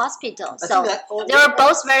the hospital. So they were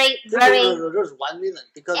both very. There's one reason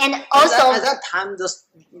because also at that time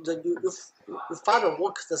your father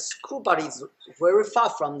worked the school, but it's very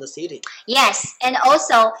far from the city. Yes, and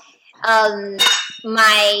also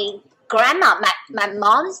my grandma, my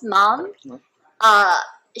mom's mom,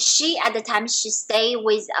 she at the time she stayed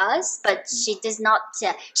with us, but she does not.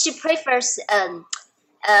 She prefers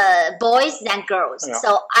boys than girls. Yeah.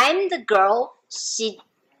 So I'm the girl. She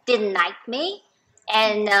didn't like me,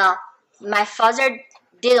 and my father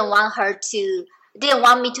didn't want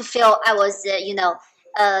me to feel I was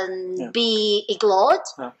be ignored.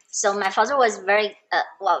 Yeah. So my father was very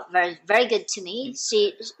very good to me.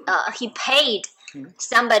 He paid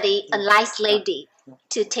somebody, a nice lady,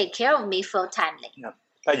 to take care of me full timely. Yeah.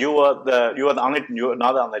 But you were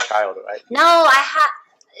not the only child, right? No, I had.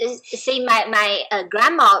 See, my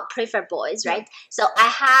grandma preferred boys, right? So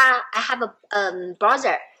I have a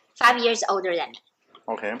brother 5 years older than me.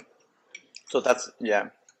 Okay, so that's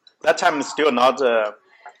That time is still not the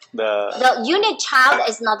unit child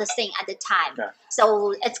is not the same at the time. Yeah.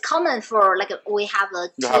 So it's common for we have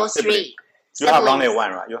 2 or 3. You have only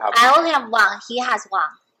one, right? I only have one. He has one.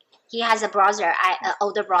 He has a brother.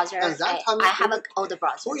 Older brother. I have an older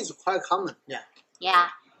brother. So it's quite common. Yeah. Yeah.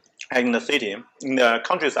 And in the city, in the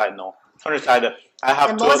countryside, no. Countryside, I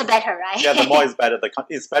have the more is better, right? Yeah, the more is better.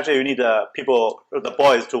 Especially you need the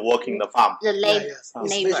boys to work in the farm. The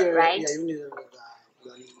neighbor, right? Yeah, you need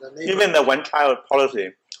the neighbor. Even the one-child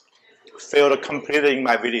policy failed completely in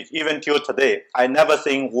my village. Even till today, I never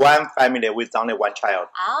seen one family with only one child.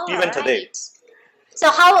 Oh, even today. So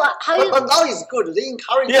how you? But now it's good. They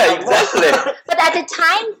encourage. Yeah, exactly. But at the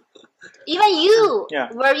time, even you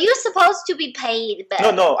were you supposed to be paid?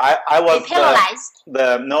 No. I was penalized.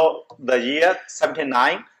 The year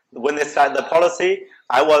 79 when they started the policy.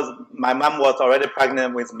 My mom was already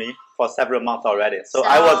pregnant with me for several months already, so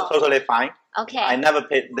I was totally fine. Okay. They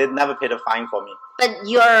never paid a fine for me. But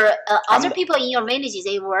your other people in your village,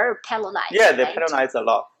 they were penalized. Yeah, they penalized a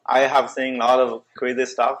lot. I have seen a lot of crazy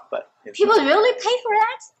stuff, but people really pay for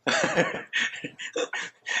that?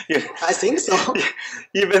 I think so.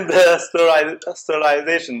 Even the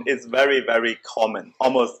sterilization is very, very common.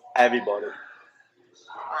 Almost everybody. Wow.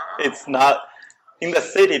 It's not in the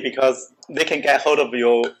city because they can get hold of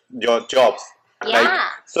your jobs. Yeah. Right?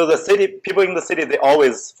 So people in the city, they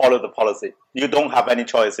always follow the policy. You don't have any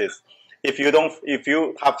choices. If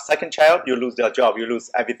you have second child, you lose your job, you lose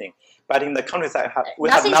everything. But in the countryside, we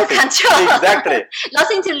have nothing to control. Exactly.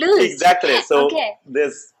 Nothing to lose. Exactly. So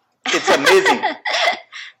it's amazing.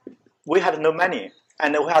 We had no money,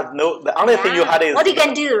 and we had the only thing you had is what you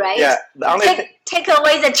can do, right? Yeah. The only take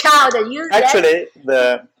away the child and use actually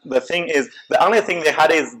the thing is the only thing they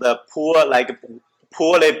had is the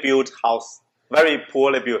poorly built house, very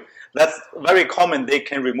poorly built. That's very common. They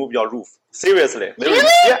can remove your roof. Seriously. Really?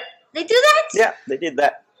 Yeah. They do that? Yeah, they did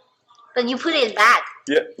that. But you put it back.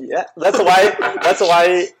 Yeah. That's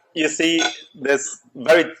why you see, it's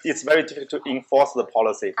very difficult to enforce the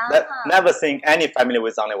policy. That never seen any family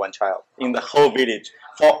with only one child in the whole village,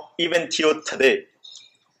 for even till today.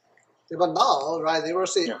 But now, right, they will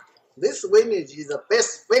say, this village is the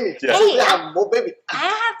best village. Yeah. Hey, they have more baby. I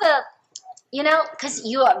have because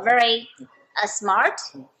you are very smart,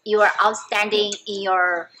 you are outstanding in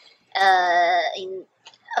your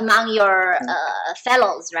among your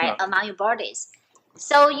fellows, right? Among your buddies.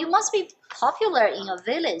 So you must be popular in your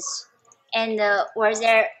village. And were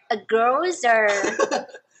there girls or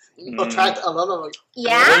Attract a lot of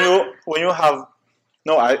when you have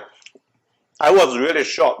I was really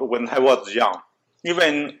short when I was young.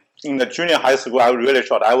 Even in the junior high school, I was really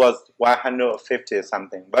short. I was 150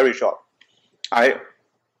 something, very short.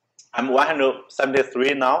 I'm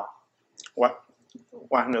 173 now.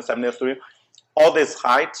 173. All this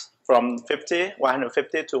height from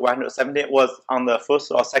 150 to 170 was on the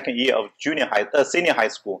first or second year of senior high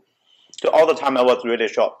school. So all the time I was really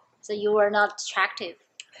short. So you were not attractive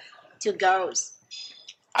to girls?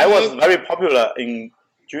 I was very popular in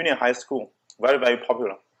junior high school. Very, very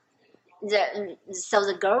popular. So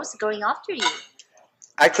the girls going after you?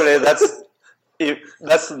 Actually, that's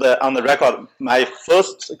on the record. My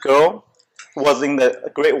first girl was in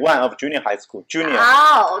the grade 1 of junior high school.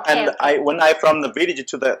 Oh, okay. And when I from the village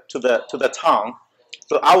to the town,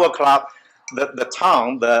 so our club, the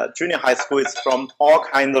town, the junior high school is from all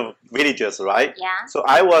kinds of villages, right? Yeah. So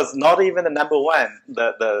I was not even the number 1.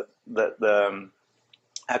 The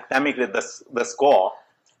academically the score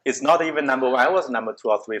is not even number 1. I was number 2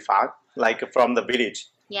 or 3, 5, like from the village.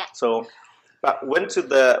 Yeah. So, but when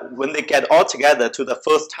they get all together to the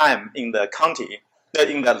first time in the county,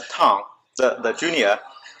 in the town, the junior,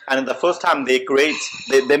 and the first time they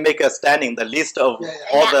make a standing, the list of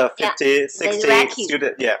all the 50, 60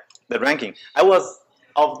 students, the ranking. I was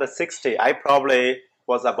of the 60, I probably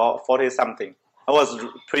was about 40 something. I was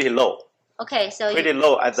pretty low. Okay, so pretty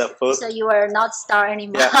low at the first. So you were not star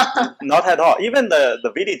anymore. Yeah, not at all. Even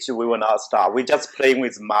the village, we were not star. We just playing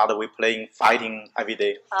with mud. We playing fighting every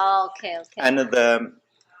day. Oh, okay. And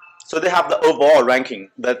so they have the overall ranking.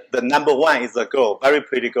 The number 1 is a girl, very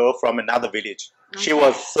pretty girl from another village. Okay. She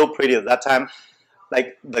was so pretty at that time.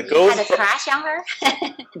 Like the girls. You had a crush on her?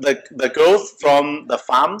 the girls from the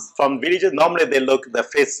farms, from villages, normally they look the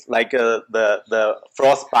face like the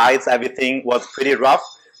frost bites, everything was pretty rough.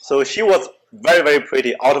 So she was very, very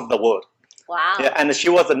pretty, out of the world. Wow. Yeah, and she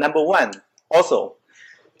was the number 1 also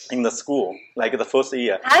in the school, like the first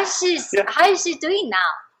year. How is she doing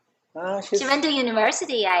now? She went to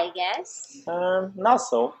university, I guess. Not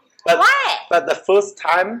so. But, why? But the first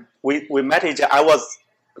time we met each other, I was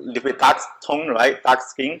a little bit dark tone, right? Dark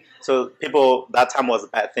skin. So people, that time was a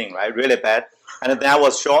bad thing, right? Really bad. And then I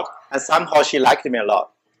was short, and somehow she liked me a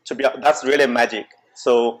lot. That's really magic.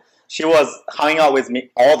 So she was hanging out with me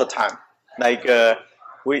all the time. Like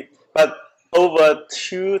but over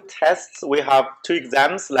 2 tests, we have 2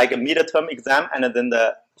 exams, like a midterm exam and then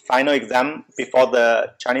the final exam before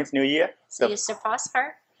the Chinese New Year. So you surpassed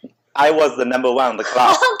her? I was the number 1 in the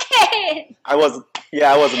class. Okay. I was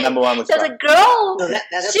the number 1 in the class. So the girl,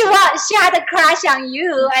 she had a crush on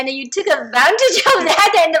you, and you took advantage of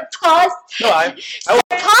that and passed her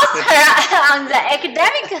on the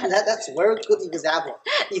academic. That's a very good example.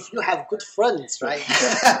 If you have good friends, right?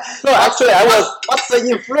 No, actually, I was. What's the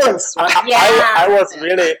influence? Right? I was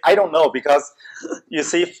really. I don't know, because you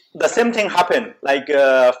see, the same thing happened. Like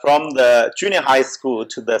from the junior high school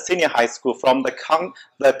to the senior high school, from the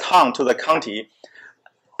town to the county.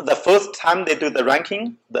 The first time they do the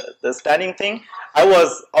ranking, the standing thing, I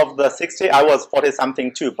was of the 60, I was 40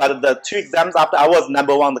 something too. But the 2 exams after, I was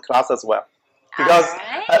number 1 in the class as well. Because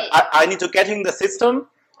I need to get in the system.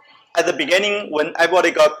 At the beginning, when everybody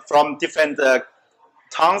got from different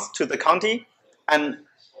towns to the county, and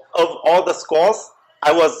of all the scores,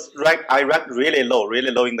 I ranked really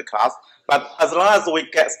low in the class. But as long as we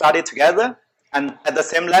get studied together and at the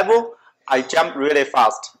same level, I jumped really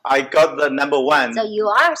fast. I got the number 1. So you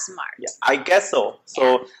are smart. Yeah, I guess so.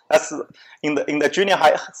 So that's in the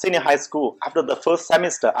senior high school. After the first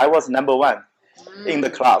semester, I was number 1 in the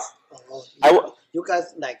class. You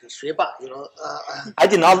guys like 学霸, you know. I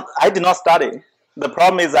did not study. The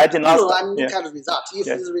problem is I did not. Look at the result. If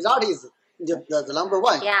the result is the number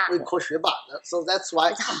 1, we call 学霸. So that's why.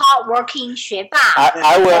 It's hardworking 学霸.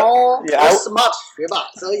 Smart 学霸.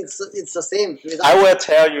 So it's the same result. I will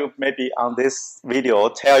tell you maybe on this video.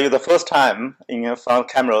 Tell you the first time in front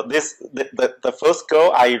of camera. The first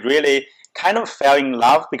girl I really kind of fell in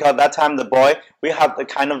love, because that time the boy, we have the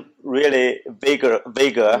kind of really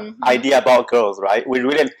vague idea about girls, right?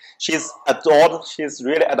 She's adored. She's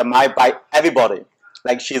really admired by everybody.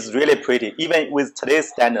 Like she's really pretty. Even with today's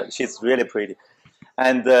standard, she's really pretty.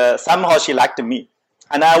 And somehow she liked me.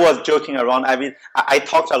 And I was joking around. I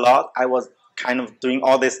talked a lot. I was kind of doing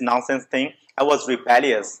all this nonsense thing. I was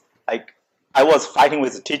rebellious. Like I was fighting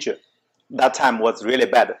with the teacher. That time was really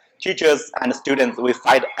bad. Teachers and students, we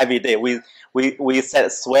fight every day. We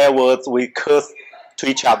said swear words. We curse to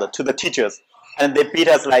each other, to the teachers. And they beat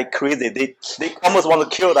us like crazy. They almost want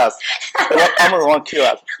to kill us. They almost want to kill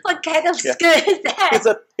us. What kind of school is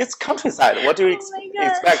that? It's countryside. What do you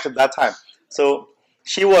expect at that time? So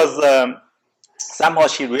she was somehow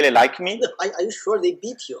she really liked me. Are you sure they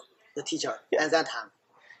beat you, the teacher, at that time?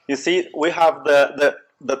 You see, we have the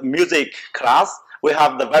music class. We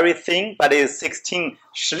have the very thin, but it's 16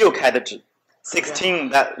 16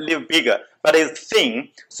 that little bigger, but it's thin,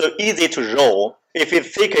 so easy to roll. If it's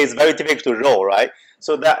thicker, it's very difficult to roll, right?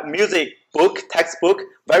 So that music book, textbook,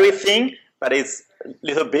 very thin, but it's a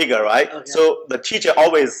little bigger, right? Okay. So the teacher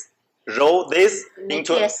always roll this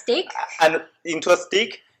into a stick. And into a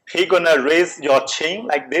stick. He gonna raise your chin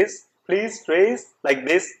like this. Please raise like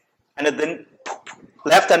this, and then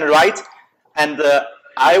left and right. And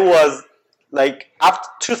I was like, after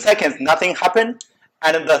 2 seconds, nothing happened.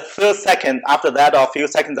 And the third second after that, or a few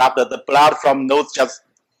seconds after, the blood from nose just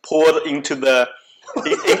poured into the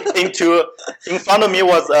in front of me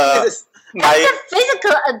was that's a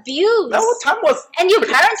physical abuse. That time was. And your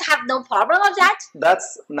parents have no problem with that?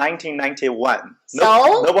 That's 1991.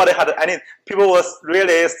 So nobody had any. People was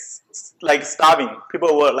really like starving.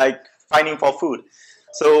 People were like fighting for food.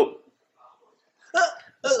 So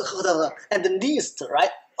hold on. At least, right?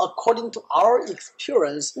 According to our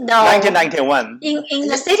experience, no. 1991. In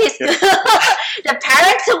the cities, the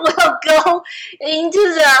parents will go into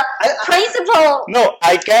the principal. No,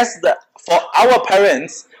 I guess that for our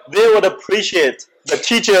parents, they would appreciate the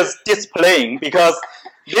teachers displaying, because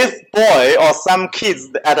this boy or some kids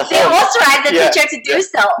at home. They authorize the teacher to do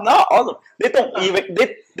so. No, also they don't even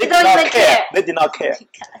they did not care. They did not care.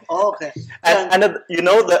 Oh, okay. And you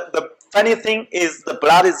know the funny thing is the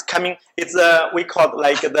blood is coming. It's we call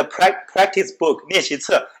like the practice book 练习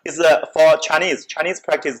册. It's for Chinese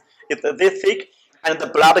practice. It's this thick, and the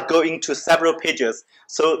blood go into several pages.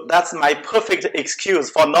 So that's my perfect excuse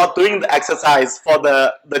for not doing the exercise for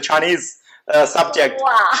the Chinese subject.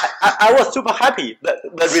 Wow. I was super happy.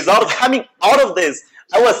 The result coming out of this,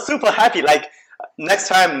 I was super happy. Like next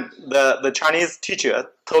time the Chinese teacher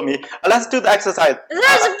told me, let's do the exercise. There's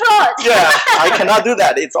blood. Yeah, I cannot do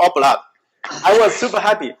that. It's all blood. I was super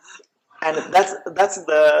happy. And that's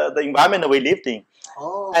the environment we lived in.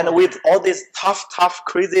 Oh. And with all this tough,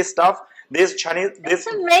 crazy stuff, this Chinese, that's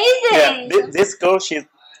amazing. Yeah, this girl, she's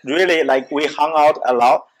really like, we hung out a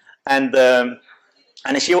lot, and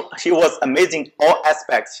she was amazing all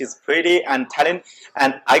aspects. She's pretty and talented,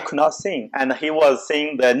 and I could not sing. And he was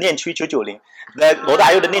singing the 念区990.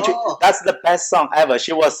 The that's the best song ever.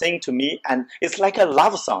 She was singing to me, and it's like a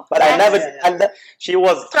love song. But I never. And she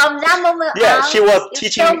was from that moment. Yeah, she was you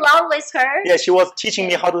teaching. fell in love with her. Yeah, she was teaching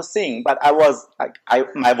me how to sing. But I was like,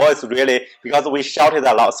 my voice really, because we shouted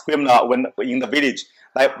a lot, screamed a lot when in the village.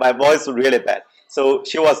 Like my voice was really bad. So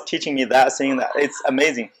she was teaching me that, singing that. It's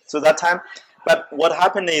amazing. So that time, but what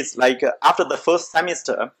happened is like after the first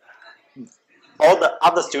semester, all the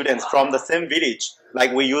other students from the same village,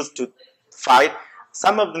 like we used to fight.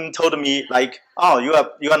 Some of them told me like, oh, you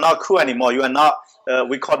are not cool anymore. You are not.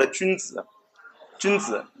 We call it 君子.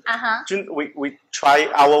 We try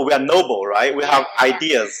we are noble, right? We have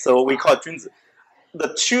ideas, so we call it 君子.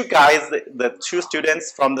 The two guys, the two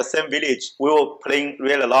students from the same village, we were playing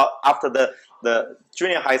really a lot. After the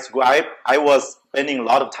junior high school, I was spending a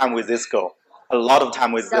lot of time with this girl. A lot of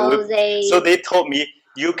time with them. So they told me,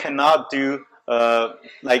 you cannot do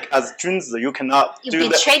like as 君子, you cannot do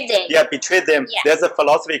betrayed them. Yeah, betray them. Yeah. There's a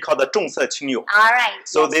philosophy called the 重色轻友. All right.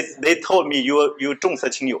 So they told me you 重色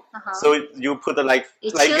轻友. So you put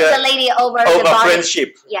you choose the lady over the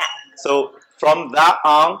friendship. Yeah. So from that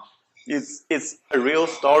on, it's a real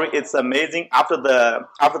story. It's amazing. After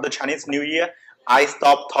the Chinese New Year, I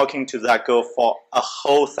stopped talking to that girl for a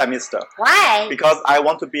whole semester. Why? Because I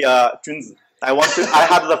want to be a 君子. I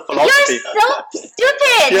had the philosophy. You're so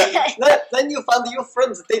stupid. Yeah. Then you found your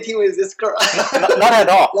friends dating with this girl. Not at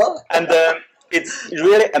all. No? And it's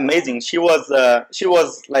really amazing. She was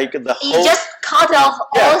like the whole. You just cut off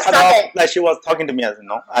all cut sudden. off, like she was talking to me as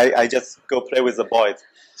I just go play with the boys.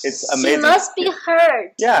 It's amazing. She must be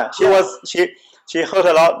hurt. Yeah, she hurt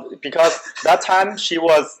a lot, because that time she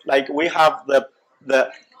was like, we have the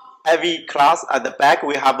every class at the back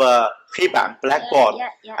we have a 黑板 blackboard,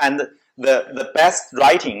 yeah. and the best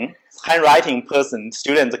handwriting person,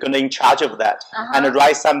 students are going to in charge of that and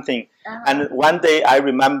write something. And one day I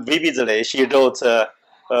remember vividly, she wrote, she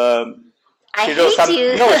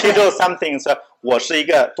wrote something. So, 我是一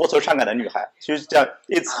个多愁善感的女孩. She was just,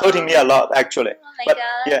 it's hurting me a lot actually. Oh my but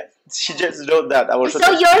God. yeah, she just wrote that.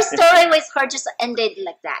 So your story with her just ended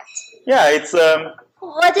like that. Yeah, it's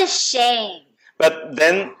What a shame. But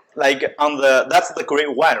then, like that's the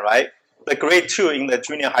grade 1, right? The grade 2 in the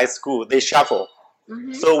junior high school, they shuffle.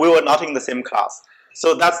 So we were not in the same class.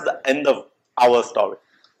 So that's the end of our story.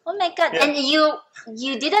 Oh my God! Yeah. And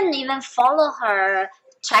you didn't even follow her,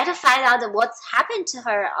 try to find out what's happened to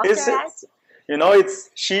her after that. You know, it's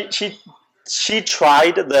she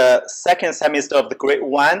tried the second semester of the grade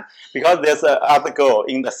 1 because there's another girl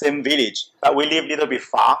in the same village, but we live a little bit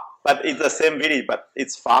far. But it's the same village, but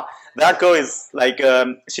it's far. That girl is like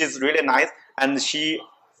she's really nice, and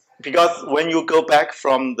because when you go back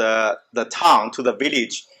from the town to the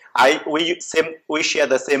village, we share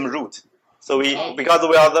the same route. So because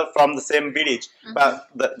we are from the same village, but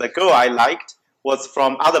the girl I liked was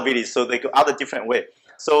from other village, so they go other different way.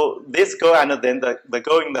 So this girl and then the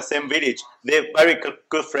girl in the same village, they're very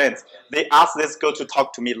good friends. They asked this girl to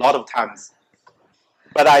talk to me a lot of times.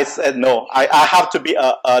 But I said no. I have to be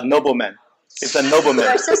a nobleman. It's a nobleman.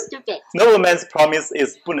 You're so stupid. Nobleman's promise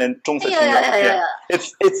is 不能终身承诺. Yeah.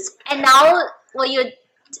 It's. And now, when you're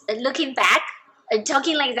looking back and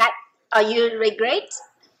talking like that, are you regret?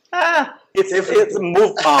 It's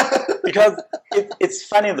moved on because it's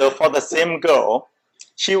funny though. For the same girl,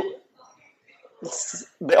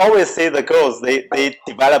 they always say the girls they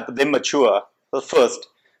develop, they mature first.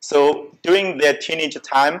 So during their teenage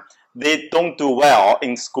time, they don't do well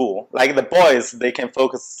in school. Like the boys, they can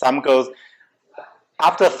focus. Some girls,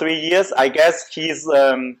 after 3 years, I guess she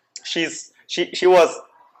was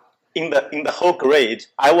in the whole grade.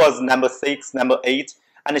 I was number 6, number 8,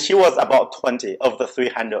 and she was about 20 of the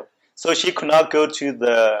 300. So she could not go to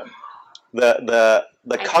the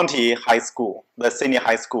county high school, the senior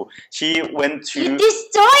high school. She went to. You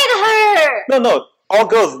destroyed her. No. All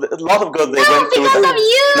girls, a lot of girls, they went to. Because of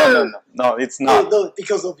you. No, it's not. No,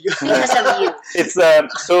 because of you. Because of you. It's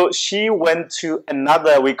so she went to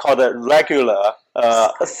another, we call it regular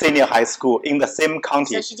senior high school in the same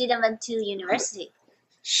county. So she didn't went to university.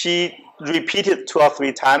 She repeated 2 or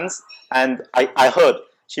 3 times, and I heard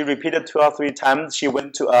she repeated 2 or 3 times. She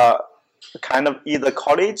went to a kind of either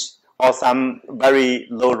college or some very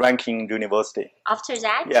low-ranking university. After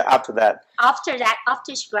that? Yeah, after that. After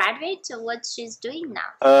she graduates, what she's doing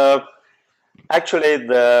now? Actually,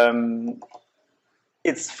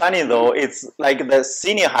 it's funny though. It's like the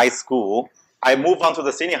senior high school. I moved on to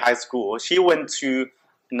the senior high school. She went to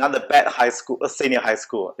another bad high school, a senior high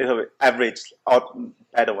school, little bit average or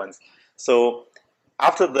better ones. So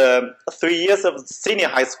after the 3 years of senior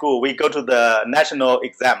high school, we go to the national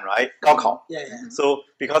exam, right? 高考. Yeah. So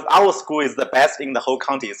because our school is the best in the whole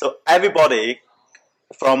county, so everybody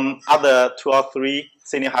from other 2 or 3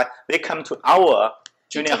 senior high, they come to our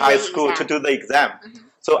junior high school to do the exam.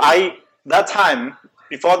 So that time,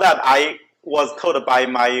 before that, I was told by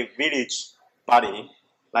my village buddy,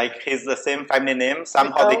 like he's the same family name.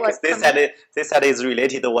 Somehow they said it's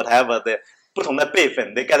related or whatever. 不同的辈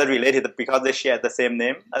分, they get related because they share the same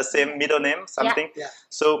name, same middle name, something. Yeah.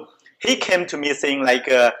 So he came to me saying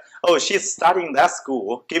like, oh, she's studying that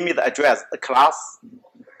school. Give me the address, the class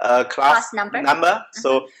number.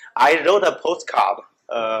 So I wrote a postcard.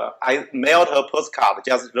 I mailed her postcard.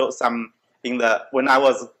 Just wrote some when I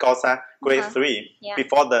was grade 3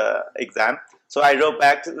 before the exam. So I wrote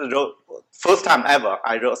first time ever.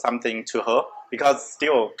 I wrote something to her. Because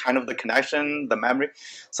still kind of the connection, the memory.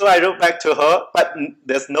 So I wrote back to her, but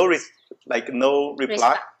there's no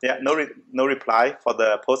reply. Yeah, no reply for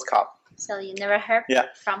the postcard. So you never heard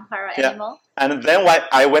from her anymore? And then when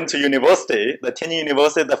I went to university, the Tianjin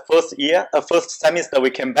University, the first semester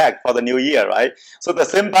we came back for the new year, right? So the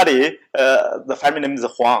same buddy, the family name is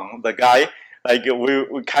Huang, the guy, like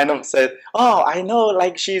we kind of said, oh, I know,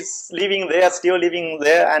 like she's still living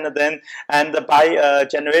there, and by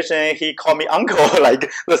generation he called me uncle,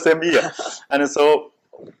 like the same year, and so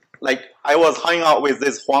like I was hanging out with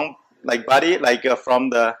this Huang like buddy, like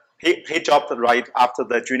from he dropped right after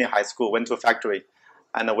the junior high school, went to a factory,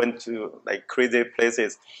 and went to like crazy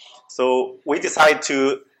places. So we decided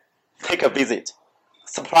to take a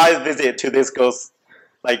surprise visit to this girl's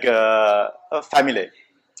like family.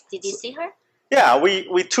 Did you see her? Yeah, we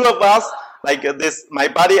 2 of us, like this, my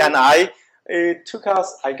buddy and I, it took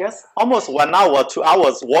us, I guess, almost 1 hour, 2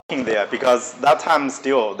 hours walking there because that time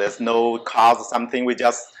still there's no cars or something. We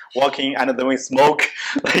just walking and then we smoke,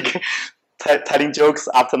 like telling jokes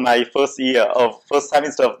after my first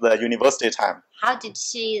semester of the university time. How did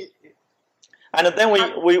she? And then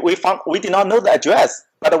we found we did not know the address,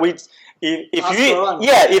 but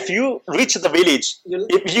if you reach the village,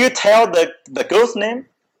 if you tell the girl's name,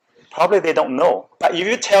 probably they don't know. But if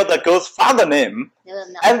you tell the girl's father name,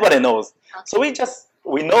 everybody knows. Okay. So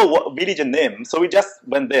we know what village name, so we just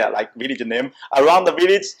went there, like village name, around the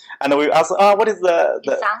village, and we asked, what is the...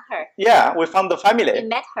 You found her? Yeah, we found the family. You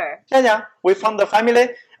met her? Yeah, we found the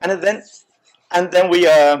family, and then we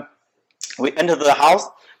entered the house,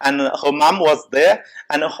 and her mom was there,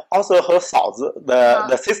 and also her 嫂子,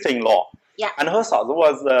 the sister-in-law. Yeah. And her 嫂子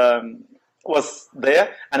was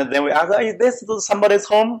there, and then we asked, is this somebody's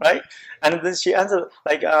home, right? And then she answered,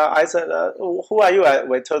 like, I said, who are you?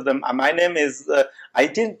 We told them, my name is, I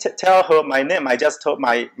didn't tell her my name, I just told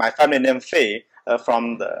my family name Faye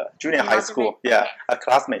from the junior high school. Yeah, a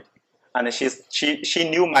classmate. And she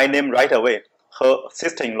knew my name right away, her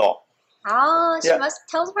sister-in-law. Oh, she must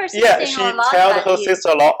tell her sister-in-law. Yeah, she told her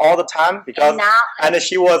sister-in-law all the time, because, and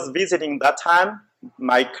she was visiting that time,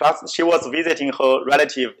 she was visiting her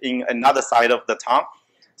relative in another side of the town.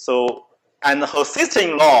 So, and her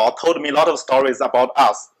sister-in-law told me a lot of stories about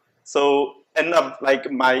us. So, end up like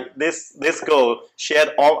this girl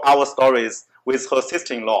shared all our stories with her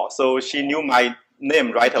sister-in-law. So she knew my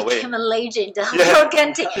name right away. Became a legend of your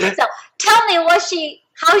country. So tell me how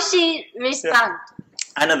she responded.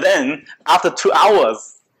 Yeah. And then after 2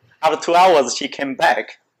 hours, she came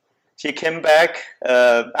back. She came back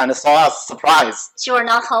and saw us surprised. She was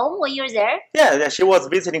not home when you were there? Yeah, she was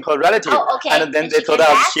visiting her relative. Oh, okay. And then they told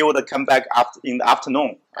us she would come back in the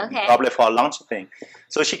afternoon, probably for a lunch thing.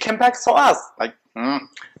 So she came back, saw us, like, and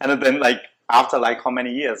then like after like how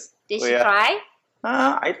many years? Did she cry?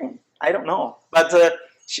 I don't know. But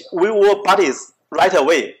we were buddies right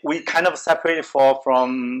away. We kind of separated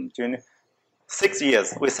from 6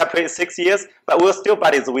 years. We separated 6 years, but we were still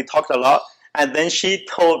buddies. We talked a lot. And then she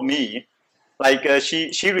told me, like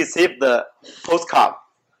she received the postcard,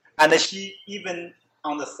 and she even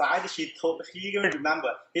on the side he even remember,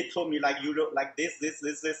 he told me like you wrote like this.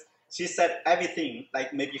 She said everything,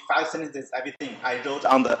 like maybe 5 sentences, everything I wrote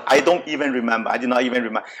on the. I don't even remember. I did not even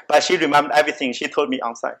remember, but she remembered everything. She told me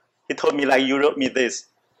outside. He told me like you wrote me this,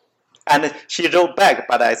 and she wrote back,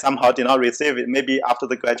 but I somehow did not receive it. Maybe after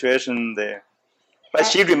the graduation there. But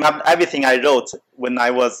she remembered everything I wrote when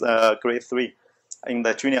I was grade 3 in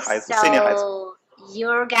the senior high school. So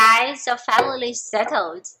your guys, your family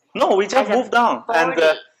settled? No, we just moved on. And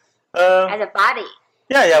as a body?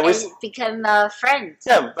 Yeah. We became friends?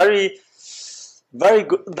 Yeah, very, very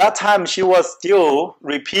good. That time she was still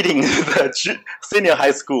repeating the senior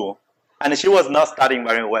high school. And she was not studying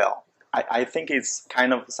very well. I think it's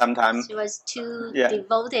kind of sometimes... She was too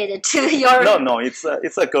devoted to your... No, it's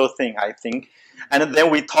a girl thing, I think. And then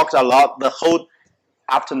we talked a lot the whole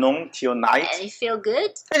afternoon till night. And you feel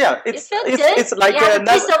good? Yeah, it's good. It's like you have a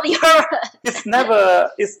piece of your... It's never.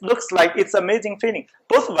 It looks like it's amazing feeling.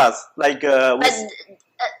 Both of us like. But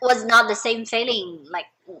was not the same feeling like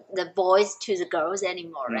the boys to the girls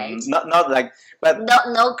anymore, right? Not like, but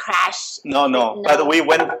no crash. No. But we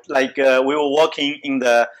went like we were walking in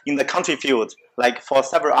the country field like for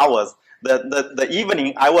several hours. The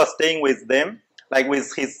evening I was staying with them. Like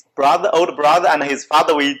with his older brother and his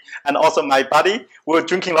father, and also my buddy, we were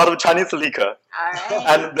drinking a lot of Chinese liquor. Alright.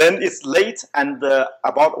 And then it's late and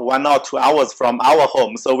about 1 or 2 hours from our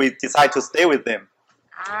home, so we decided to stay with them.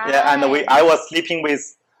 Alright. Yeah, and I was sleeping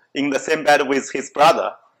in the same bed with his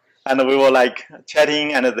brother, and we were like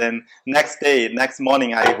chatting. And then next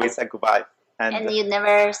morning, we said goodbye. And you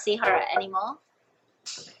never see her anymore?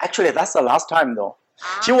 Actually, that's the last time though.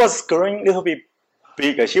 She was growing a little bit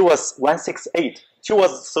bigger. She was 168. She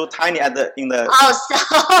was so tiny in the. Oh,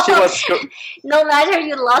 so she was. No matter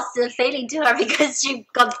you lost the feeling to her because she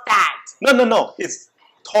got fat. No. It's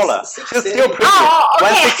taller. She's still pretty. Oh,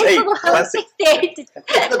 okay. 168. 168.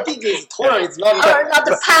 The big is taller. It's not. Not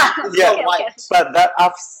the pound. Yeah, okay. But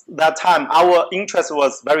that time, our interest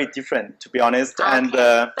was very different, to be honest. Okay. And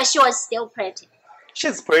but she was still pretty.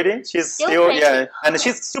 She's pretty. She's still pretty. And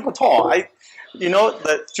she's super tall.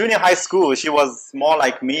 The junior high school, she was more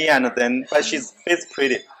like me, but she's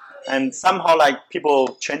pretty, and somehow like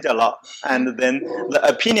people change a lot, and then the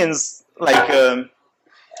opinions like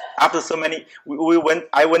after so many,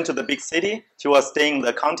 I went to the big city. She was staying in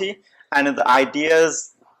the county, and the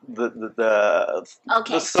ideas, were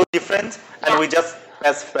so different, and we just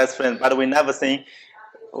best friends, but we never seen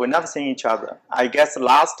each other. I guess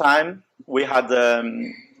last time we had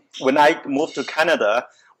when I moved to Canada,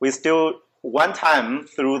 we still one time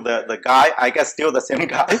through the guy, I guess still the same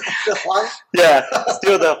guy. The Huang. Yeah,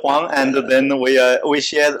 still the Huang, and then we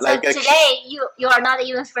shared So like today you are not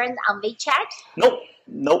even friends on WeChat?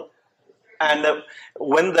 Nope. And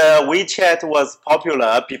when the WeChat was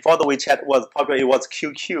popular, before the WeChat was popular, it was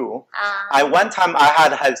QQ. One time I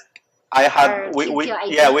had we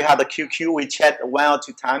had a QQ. We chat 1 or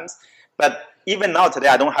 2 times, but even now today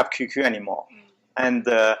I don't have QQ anymore. And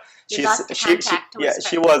she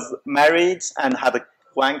was married and had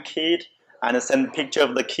 1 kid and sent picture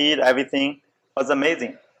of the kid. Everything was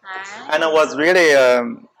amazing, and it was really.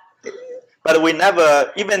 But we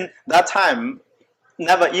never even that time.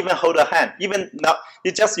 Never even hold a hand. Even now,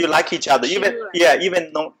 you like each other.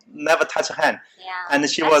 Even never touch a hand. Yeah, and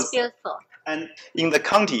she that's was beautiful. And in the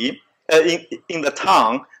county, in the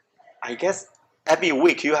town, I guess every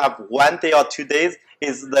week you have 1 day or 2 days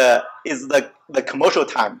is the commercial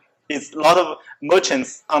time. It's a lot of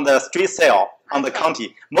merchants on the street sale on the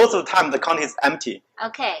county. Most of the time the county is empty.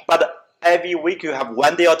 Okay. But every week you have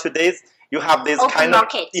 1 day or 2 days. You have this open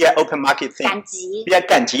market. Open market thing. 赶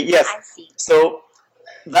集. Yes. I see. So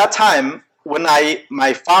that time when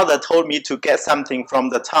my father told me to get something from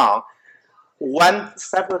the town,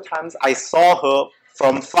 several times I saw her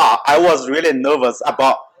from far. I was really nervous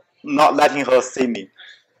about not letting her see me.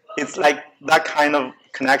 It's like that kind of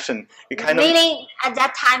connection. Meaning at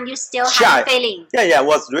that time you still shy. have feeling. Yeah, I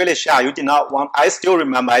was really shy. You did not want. I still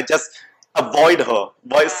remember. I just avoid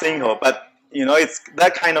seeing her. But it's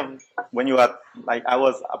that kind of when you are like I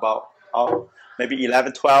was about maybe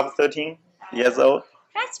 11, 12, 13 years old.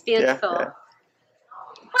 That's beautiful. Yeah.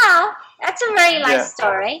 Wow, that's a very nice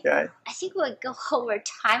story. Yeah. I think we'll go over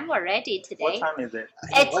time already today. What time is it?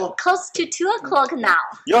 It's close to 2 o'clock now.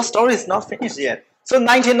 Your story is not finished yet. So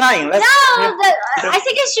 99. I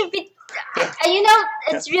think it should be.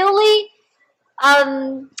 It's really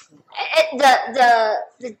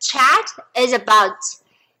the chat is about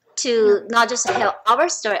to not just tell our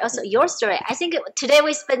story, also your story. I think today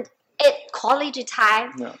we spent quality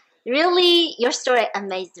time. Yeah. Really, your story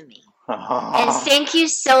amazed me. And thank you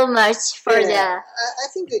so much for the. I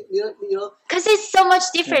think because it's so much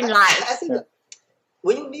different life. I think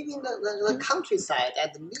when you live in the countryside,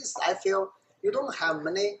 at least I feel you don't have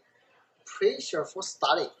many pressure for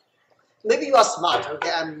studying. Maybe you are smart.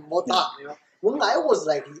 Okay, I'm more dumb. When I was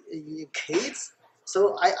like kids,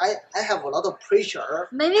 so I have a lot of pressure.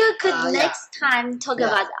 Maybe we could next time talk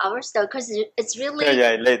about our story because it's really.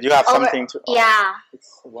 You have something to. Yeah.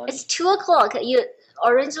 It's 2 o'clock.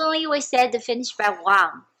 Originally we said to finish by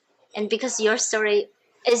 1, and because your story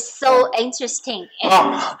is so interesting.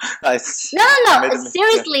 And Nice. No.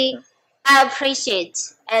 Seriously, I appreciate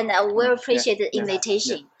and I will appreciate the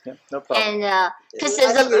invitation. Yeah, no problem. And because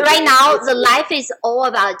right now the life is all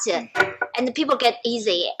about and people get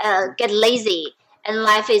lazy, and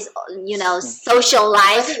life is social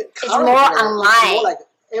life is more online. More like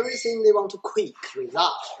everything they want to quick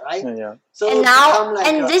result, right? Yeah. So and now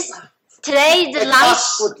today the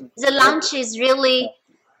lunch is really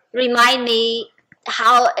remind me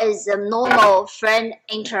how is a normal friend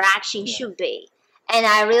interaction should be. And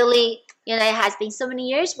I really, it has been so many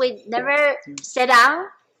years we never sat down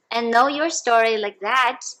and know your story like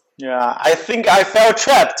that. Yeah, I think I felt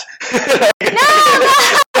trapped. No.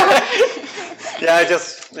 But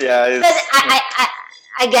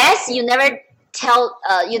I guess you never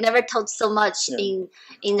told so much in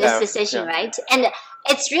this session, right? And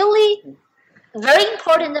it's really very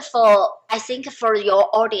important for your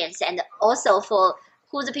audience and also for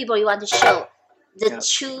who the people you want to show the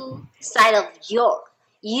true side of you.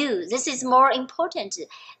 This is more important.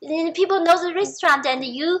 Then people know the restaurant and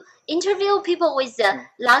you interview people with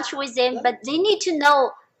lunch with them, but they need to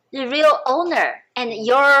know the real owner. And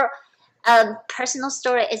your personal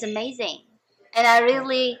story is amazing. And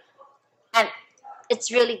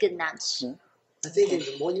it's really good lunch. I think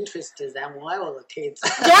it's more interesting than when I was a kid.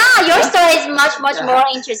 Yeah, your story is much more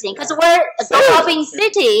interesting because we're developing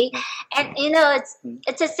city, and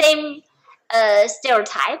it's the same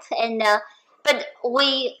stereotype, and but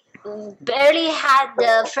we barely had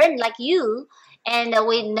a friend like you, and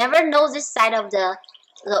we never know this side of the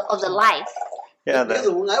life. Yeah, because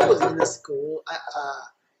when I was in the school,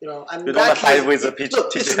 I'm you don't fight with the teacher.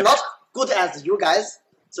 It's not good as you guys.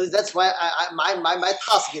 So that's why my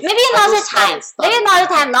task is maybe another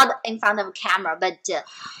time, not in front of a camera, but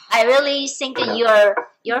I really think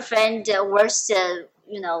your friend works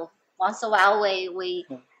once a while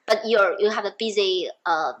but you have a busy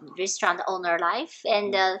restaurant owner life,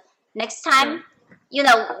 and next time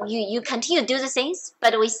you continue to do the things,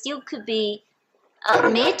 but we still could be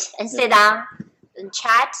meet and sit down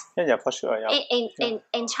chat. Yeah, for sure. Yeah.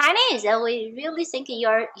 In Chinese, we really think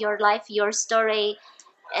your life, your story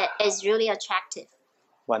is really attractive.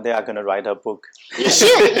 One day I'm gonna write a book. You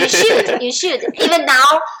should. Even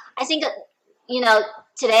now, I think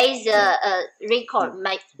today's record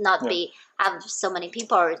might not be have so many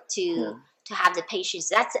people to have the patience.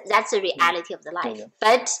 That's the reality of the life.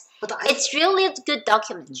 But it's really a good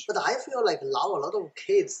documentary. But I feel like now a lot of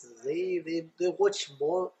kids they watch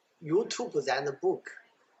more YouTube than the book.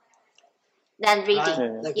 Than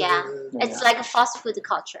reading. Like, It's like a fast food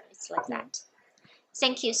culture. It's like that.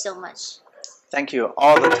 Thank you so much. Thank you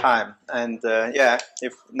all the time, and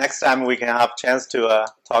if next time we can have chance to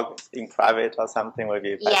talk in private or something, will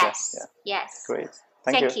be better. Yes. Great.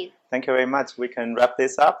 Thank you. Thank you very much. We can wrap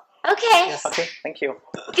this up. Okay. Yes. Okay. Thank you.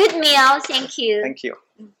 Good meal. Thank you. Thank you.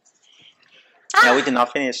 Yeah, we did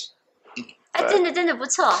not finish. 真的不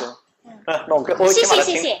错。那我先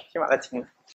把它听。